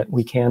that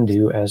we can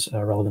do as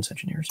relevance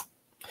engineers.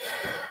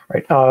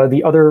 Right.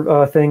 The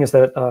other thing is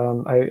that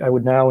I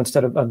would now,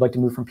 I'd like to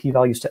move from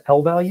p-values to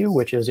L-value,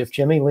 which is if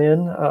Jimmy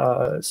Lin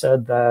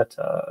said that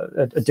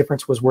a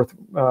difference was worth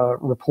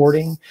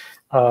reporting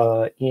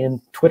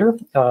in Twitter,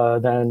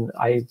 then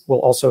I will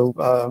also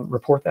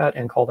report that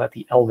and call that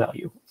the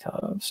L-value.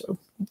 So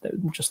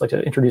I'd just like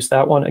to introduce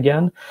that one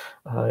again.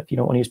 If you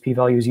don't want to use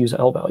p-values, use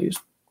L-values.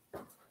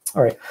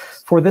 All right.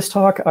 For this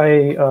talk,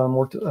 I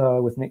worked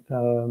with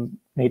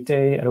Nate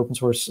Day at Open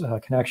Source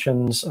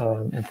Connections,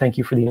 and thank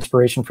you for the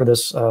inspiration for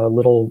this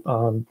little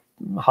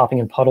hopping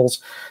in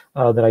puddles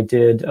that I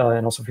did,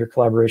 and also for your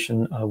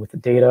collaboration with the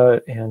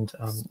data and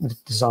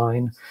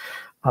design.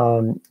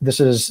 This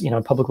is,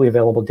 publicly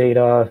available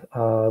data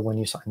when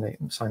you sign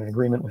an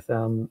agreement with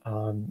them.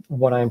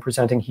 What I'm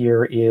presenting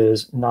here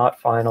is not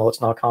final.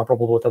 It's not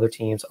comparable with other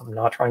teams. I'm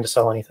not trying to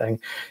sell anything.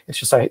 It's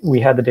just we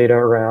had the data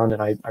around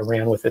and I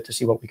ran with it to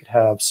see what we could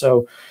have.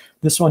 So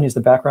this one is the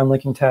background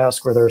linking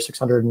task where there are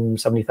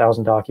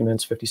 670,000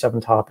 documents,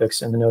 57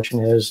 topics, and the notion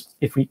is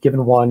if we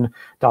given one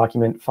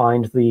document,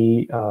 find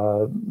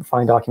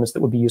documents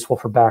that would be useful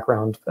for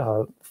background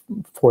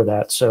for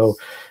that. So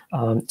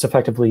it's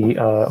effectively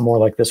more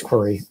like this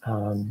query.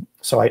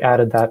 So I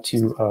added that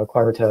to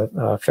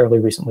Clarita fairly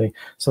recently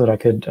so that I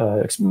could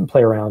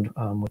play around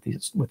with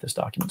this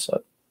document set.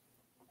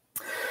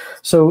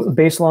 So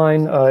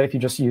baseline, if you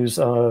just use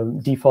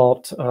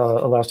default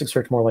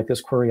Elasticsearch, more like this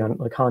query on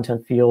the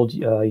content field,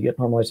 you get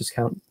normalized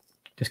discounted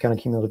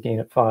cumulative gain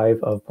at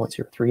 5 of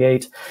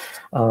 0.038.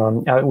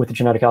 With the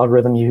genetic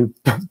algorithm, you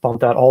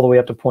bump that all the way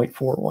up to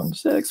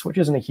 0.416, which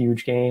isn't a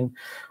huge gain.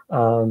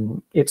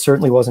 It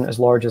certainly wasn't as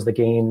large as the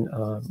gain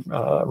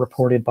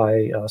reported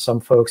by some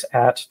folks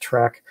at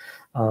Trek.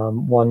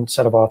 One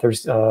set of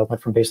authors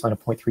went from baseline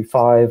of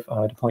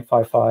 0.35 to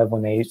 0.55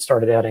 when they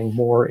started adding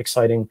more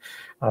exciting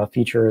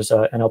features,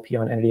 NLP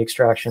on entity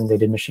extraction. They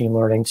did machine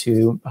learning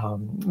to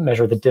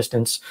measure the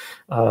distance,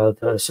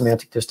 the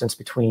semantic distance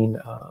between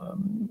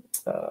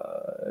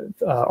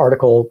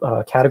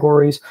article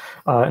categories,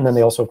 and then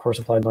they also, of course,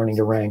 applied learning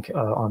to rank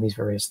on these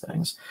various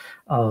things.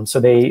 So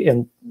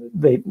they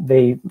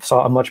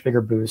saw a much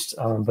bigger boost,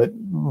 but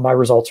my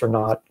results are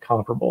not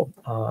comparable.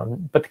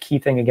 But the key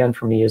thing again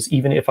for me is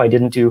even if I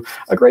didn't do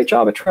a great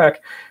job at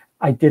Trek,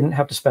 I didn't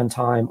have to spend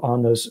time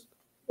on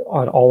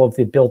all of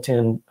the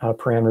built-in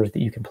parameters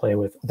that you can play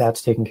with.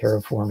 That's taken care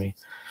of for me.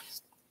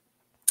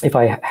 If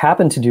I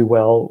happen to do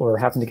well or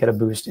happen to get a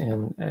boost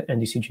in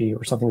NDCG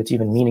or something that's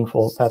even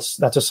meaningful, that's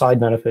a side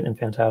benefit and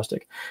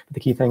fantastic. But the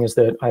key thing is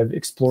that I've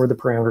explored the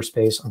parameter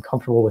space, I'm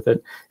comfortable with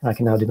it, and I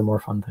can now do the more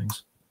fun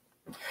things.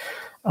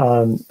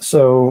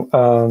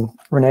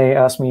 Renee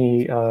asked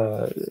me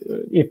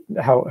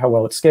how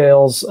well it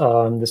scales.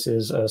 This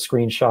is a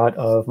screenshot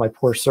of my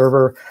Porsche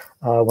server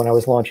when I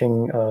was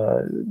launching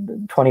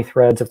 20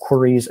 threads of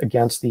queries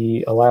against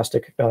the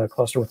Elastic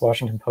cluster with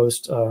Washington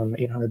Post,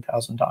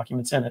 800,000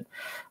 documents in it.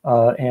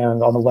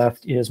 And on the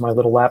left is my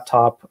little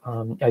laptop.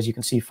 As you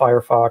can see,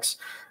 Firefox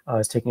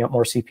is taking up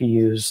more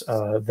CPUs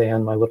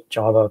than my little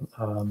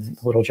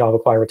Java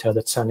Clarita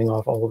that's sending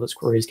off all of its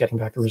queries, getting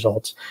back the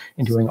results,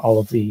 and doing all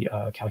of the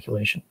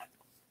calculation.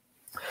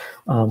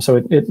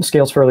 So it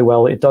scales fairly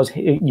well.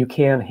 You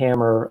can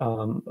hammer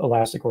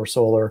Elastic or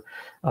Solr,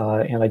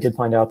 and I did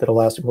find out that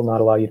Elastic will not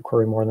allow you to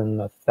query more than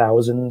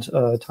 1,000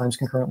 times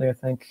concurrently, I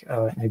think,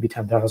 maybe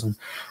 10,000.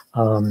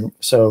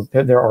 So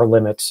there are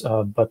limits,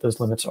 but those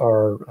limits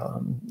are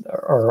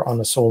on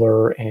the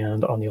Solr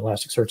and on the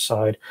Elasticsearch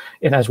side.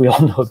 And as we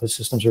all know, the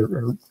systems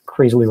are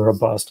crazily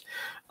robust.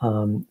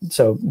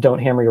 So don't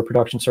hammer your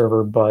production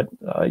server, but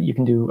you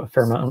can do a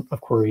fair amount of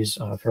queries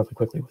fairly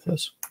quickly with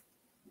this.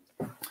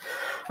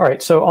 All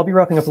right, so I'll be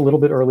wrapping up a little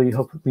bit early,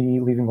 hopefully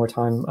leaving more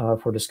time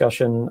for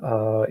discussion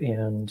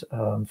and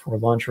for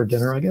lunch or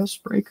dinner, I guess,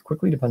 break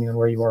quickly, depending on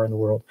where you are in the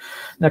world.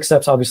 Next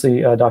steps,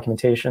 obviously,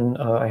 documentation.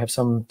 I have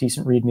some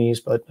decent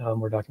READMEs, but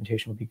more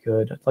documentation would be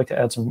good. I'd like to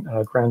add some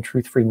ground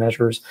truth-free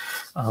measures,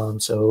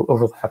 so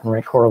overlap and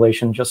rank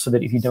correlation, just so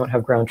that if you don't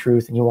have ground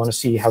truth and you want to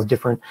see how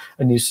different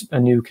a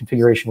new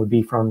configuration would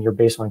be from your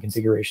baseline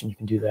configuration, you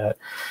can do that.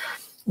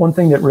 One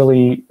thing that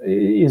really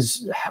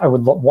is, I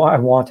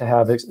want to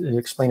have is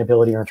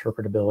explainability or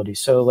interpretability.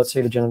 So let's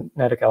say the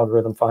genetic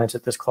algorithm finds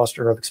that this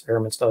cluster of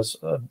experiments does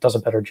a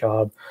better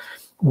job.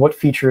 What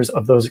features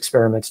of those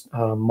experiments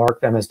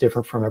mark them as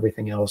different from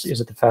everything else?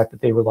 Is it the fact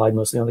that they relied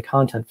mostly on the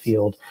content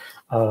field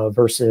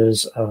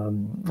versus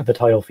the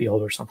title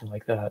field or something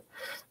like that?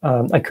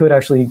 I could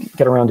actually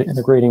get around to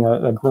integrating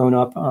a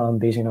grown-up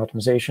Bayesian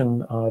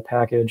optimization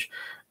package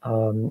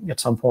at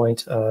some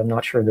point. I'm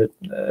not sure that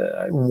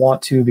I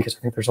want to, because I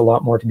think there's a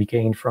lot more to be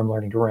gained from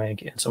learning to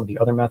rank and some of the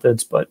other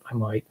methods, but I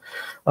might.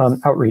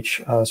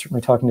 Outreach,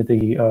 certainly talking to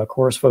the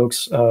Chorus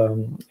folks,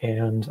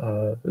 and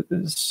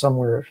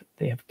somewhere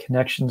they have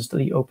connections to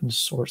the open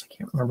source. I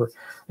can't remember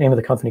the name of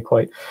the company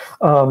quite.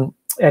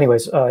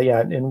 Anyways, yeah,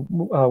 and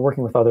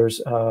working with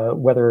others,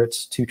 whether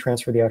it's to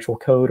transfer the actual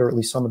code or at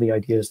least some of the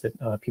ideas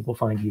that people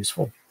find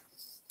useful.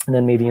 And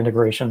then maybe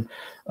integration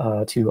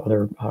to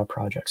other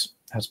projects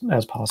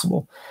as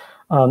possible.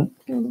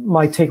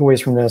 My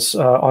takeaways from this: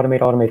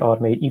 automate, automate,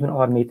 automate. Even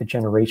automate the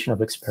generation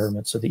of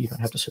experiments so that you don't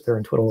have to sit there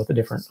and twiddle with the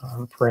different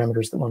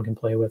parameters that one can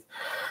play with.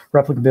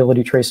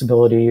 Replicability,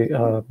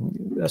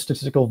 traceability,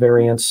 statistical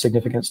variance,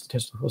 significance,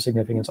 statistical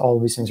significance. All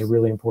of these things are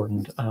really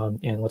important,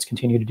 and let's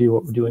continue to do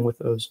what we're doing with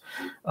those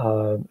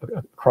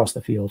across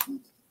the field.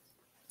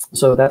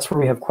 So that's where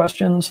we have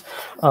questions.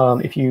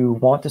 If you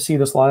want to see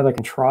this live, I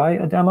can try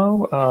a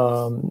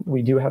demo.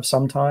 We do have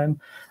some time,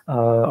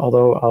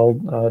 although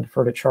I'll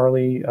defer to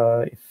Charlie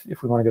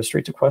if we want to go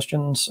straight to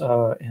questions,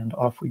 and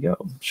off we go.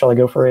 Shall I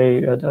go for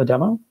a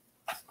demo?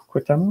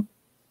 Quick demo?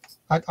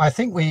 I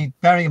think we,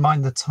 bearing in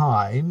mind the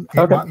time,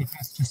 it might be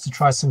best just to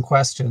try some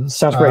questions.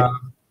 Sounds great.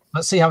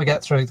 Let's see how we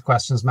get through the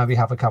questions. Maybe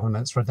have a couple of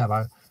minutes for a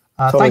demo.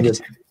 Totally thank you,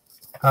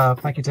 Tim.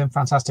 Thank you, Tim.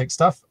 Fantastic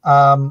stuff.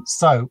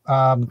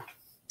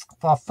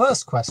 Our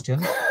first question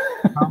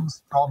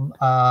comes from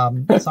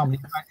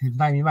somebody whose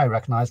name you may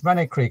recognize,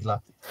 Rene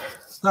Kriegler.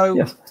 So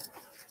yes.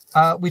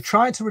 We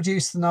tried to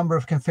reduce the number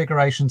of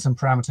configurations and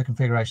parameter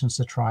configurations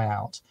to try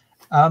out.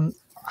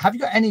 Have you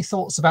got any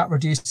thoughts about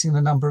reducing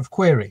the number of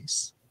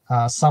queries?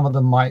 Some of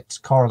them might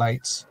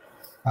correlate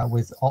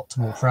with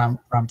optimal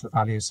parameter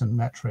values and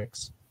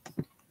metrics.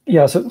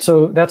 Yeah,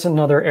 so that's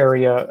another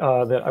area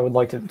that I would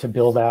like to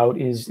build out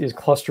is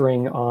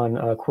clustering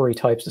on query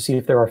types to see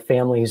if there are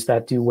families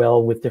that do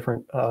well with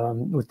different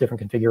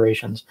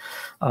configurations.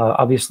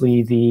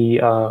 Obviously,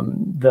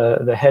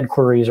 the head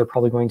queries are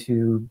probably going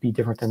to be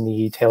different than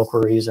the tail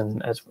queries,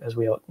 and as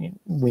we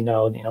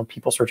know,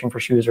 people searching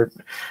for shoes or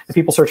the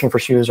people searching for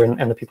shoes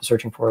and the people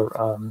searching for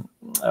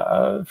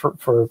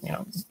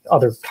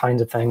other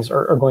kinds of things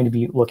are going to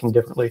be looking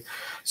differently.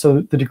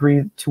 So the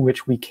degree to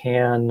which we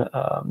can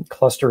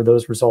cluster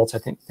those results, I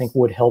think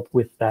would help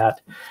with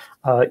that.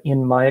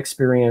 In my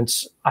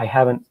experience, I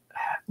haven't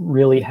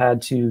really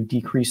had to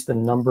decrease the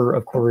number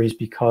of queries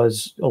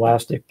because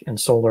Elastic and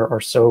Solr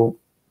are so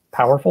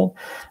powerful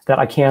that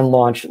I can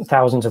launch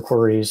thousands of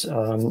queries,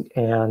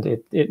 and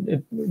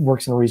it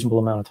works in a reasonable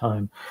amount of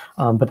time.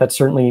 But that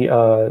certainly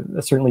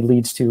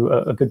leads to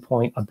a good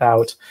point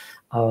about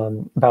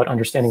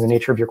understanding the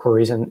nature of your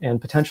queries,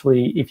 and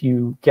potentially if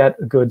you get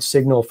a good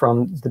signal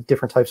from the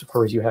different types of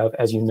queries you have,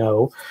 as you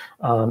know,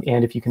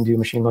 and if you can do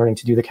machine learning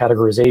to do the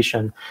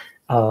categorization,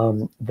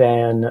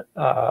 then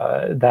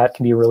that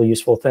can be a really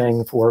useful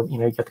thing for, you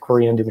get the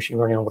query in, do machine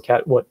learning on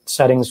what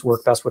settings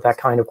work best with that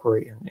kind of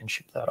query and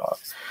ship that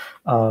off.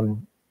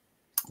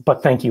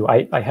 But thank you.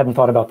 I hadn't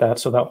thought about that,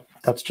 so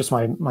that's just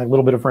my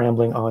little bit of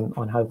rambling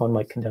on how one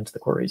might condense the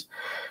queries.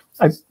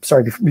 I'm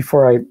sorry,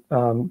 before I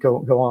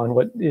go on,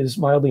 what is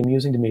mildly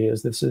amusing to me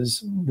is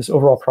this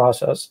overall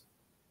process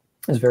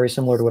is very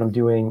similar to what I'm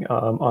doing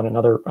on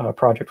another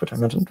project, which I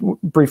mentioned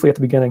briefly at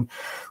the beginning,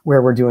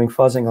 where we're doing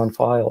fuzzing on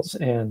files.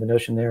 And the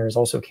notion there is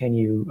also, can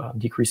you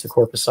decrease the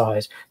corpus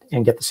size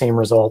and get the same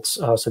results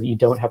so that you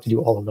don't have to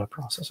do all of that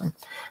processing?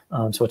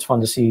 So it's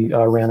fun to see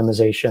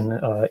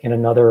randomization in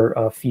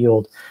another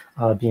field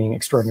being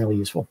extraordinarily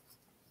useful.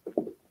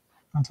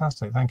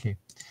 Fantastic, thank you.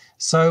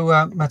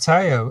 So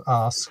Matteo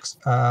asks,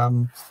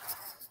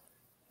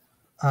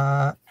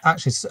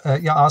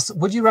 asks,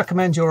 would you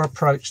recommend your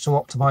approach to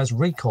optimize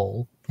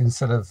recall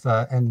instead of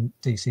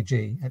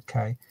NDCG at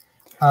K,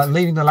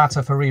 leaving the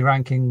latter for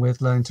re-ranking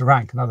with learning to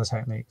rank and other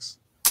techniques?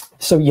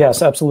 So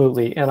yes,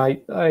 absolutely. And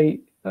I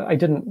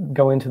didn't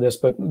go into this,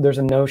 but there's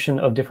a notion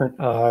of different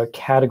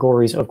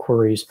categories of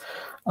queries.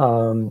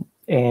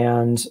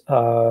 And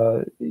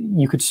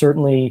you could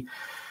certainly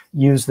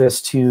use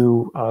this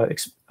to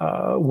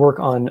work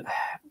on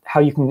how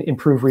you can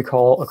improve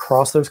recall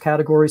across those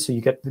categories so you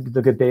get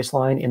the good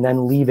baseline, and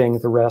then leaving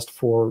the rest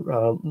for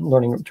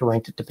learning to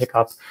rank to pick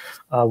up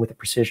with the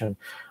precision.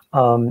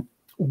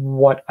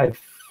 What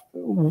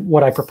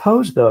I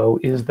propose, though,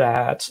 is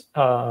that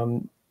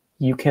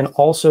you can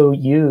also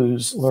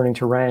use learning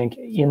to rank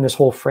in this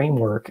whole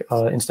framework.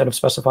 Instead of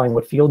specifying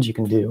what fields you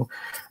can do,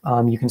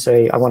 you can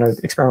say, I want to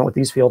experiment with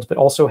these fields, but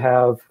also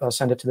have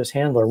send it to this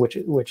handler,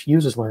 which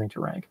uses learning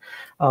to rank.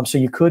 So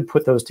you could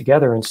put those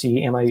together and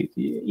see, am I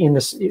in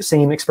this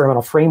same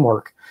experimental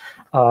framework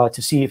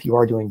to see if you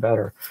are doing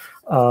better.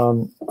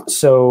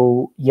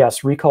 So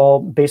yes,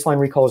 baseline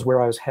recall is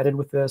where I was headed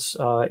with this.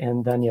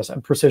 And then yes,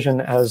 precision,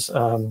 as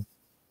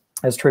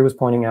Trey was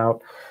pointing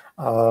out,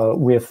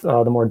 with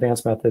the more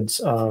advanced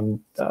methods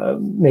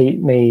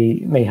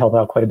may help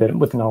out quite a bit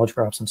with the knowledge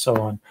graphs and so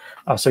on.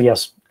 So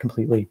yes,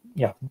 completely.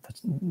 Yeah,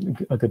 that's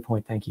a good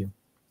point. Thank you.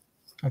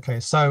 Okay,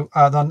 so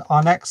then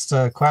our next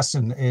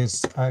question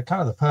is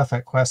kind of the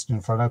perfect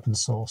question for an open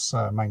source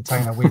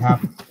maintainer. We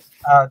have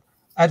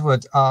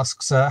Edward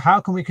asks,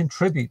 how can we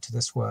contribute to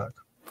this work?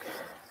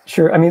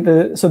 Sure. I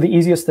mean, so the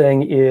easiest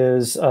thing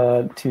is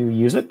to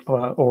use it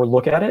or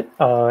look at it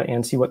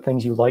and see what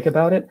things you like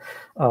about it.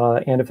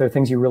 And if there are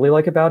things you really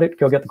like about it,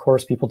 go get the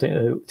course people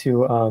to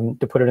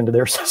put it into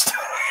their system.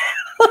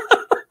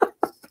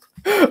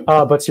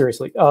 But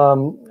seriously,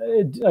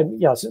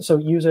 yeah. So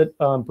use it,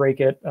 break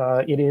it.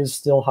 It is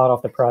still hot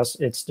off the press.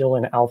 It's still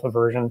in alpha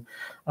version.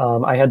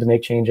 I had to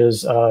make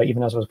changes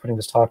even as I was putting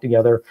this talk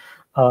together.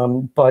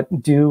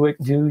 But do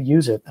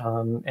use it,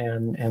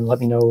 and let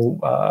me know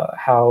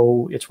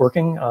how it's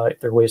working, if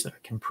there are ways that I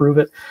can improve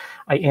it.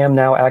 I am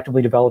now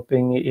actively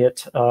developing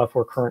it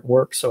for current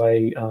work, so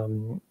I've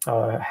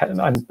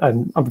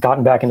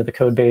gotten back into the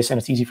code base, and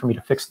it's easy for me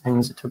to fix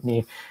things. It took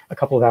me a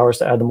couple of hours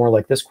to add the more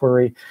like this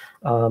query.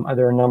 There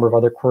are a number of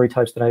other query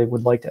types that I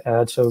would like to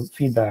add, so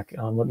feedback.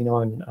 Let me know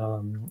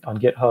on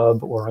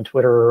GitHub or on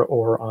Twitter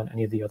or on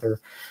any of the other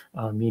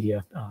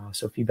media.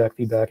 So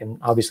feedback, and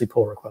obviously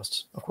pull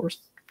requests, of course.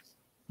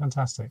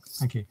 Fantastic,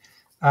 thank you.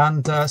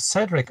 And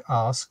Cedric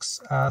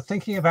asks,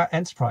 thinking about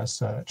enterprise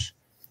search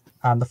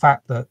and the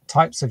fact that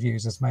types of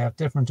users may have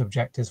different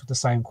objectives with the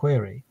same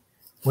query,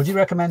 would you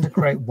recommend to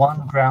create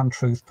one ground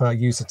truth per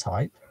user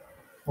type,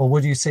 or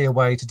would you see a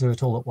way to do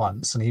it all at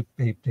once? And he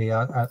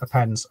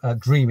appends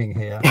dreaming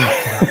here.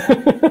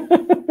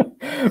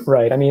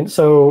 Right. I mean,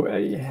 so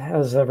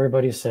as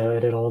everybody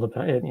said, it all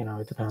depends.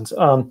 It depends.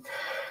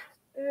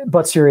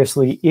 But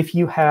seriously, if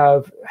you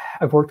have,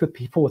 I've worked with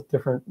people with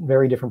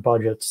very different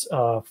budgets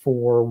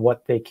for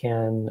what they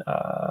can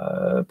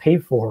pay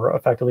for,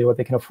 effectively what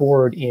they can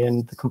afford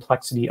in the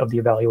complexity of the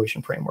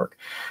evaluation framework.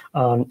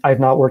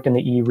 I've not worked in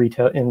the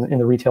retail in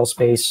the retail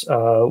space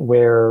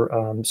where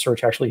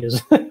search actually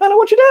is I know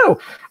what you do.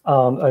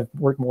 I've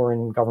worked more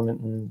in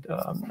government and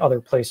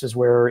other places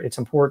where it's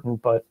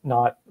important, but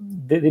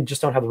they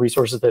just don't have the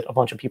resources that a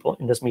bunch of people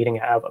in this meeting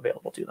have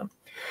available to them.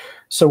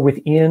 So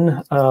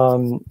within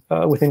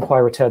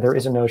Quira TED, there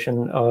is a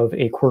notion of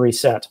a query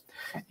set.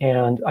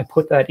 And I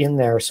put that in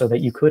there so that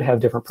you could have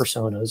different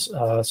personas,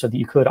 so that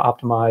you could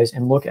optimize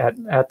and look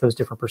at those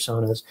different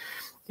personas.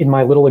 In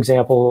my little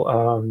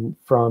example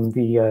from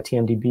the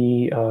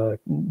TMDB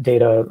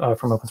data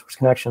from Open Source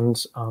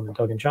Connections,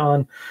 Doug and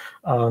John,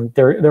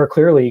 there are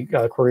clearly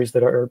queries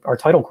that are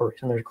title queries,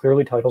 and there's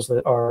clearly titles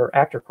that are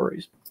actor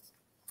queries.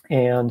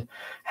 And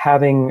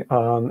having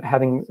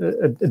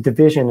a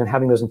division and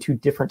having those in two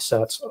different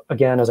sets,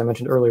 again, as I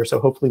mentioned earlier, so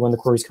hopefully when the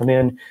queries come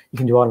in, you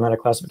can do automatic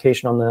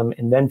classification on them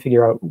and then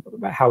figure out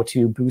how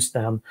to boost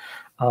them.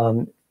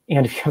 And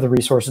if you have the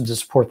resources to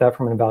support that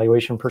from an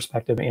evaluation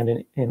perspective and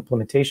an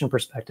implementation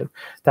perspective,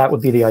 that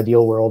would be the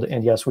ideal world.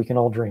 And yes, we can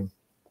all dream.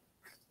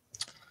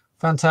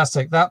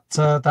 Fantastic. That's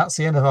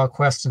the end of our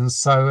questions.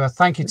 So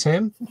thank you,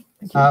 Tim.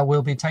 Thank you.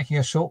 We'll be taking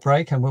a short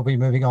break and we'll be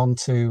moving on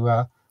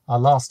to our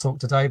last talk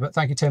today, but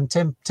thank you, Tim.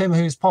 Tim,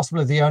 who's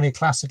possibly the only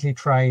classically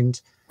trained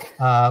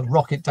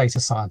rocket data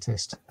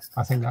scientist.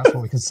 I think that's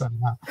what we can say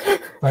now.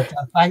 But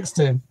thanks,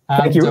 Tim.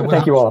 Thank you.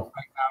 Thank you all.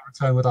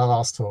 Return with our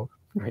last talk.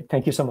 All right.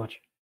 Thank you so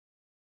much.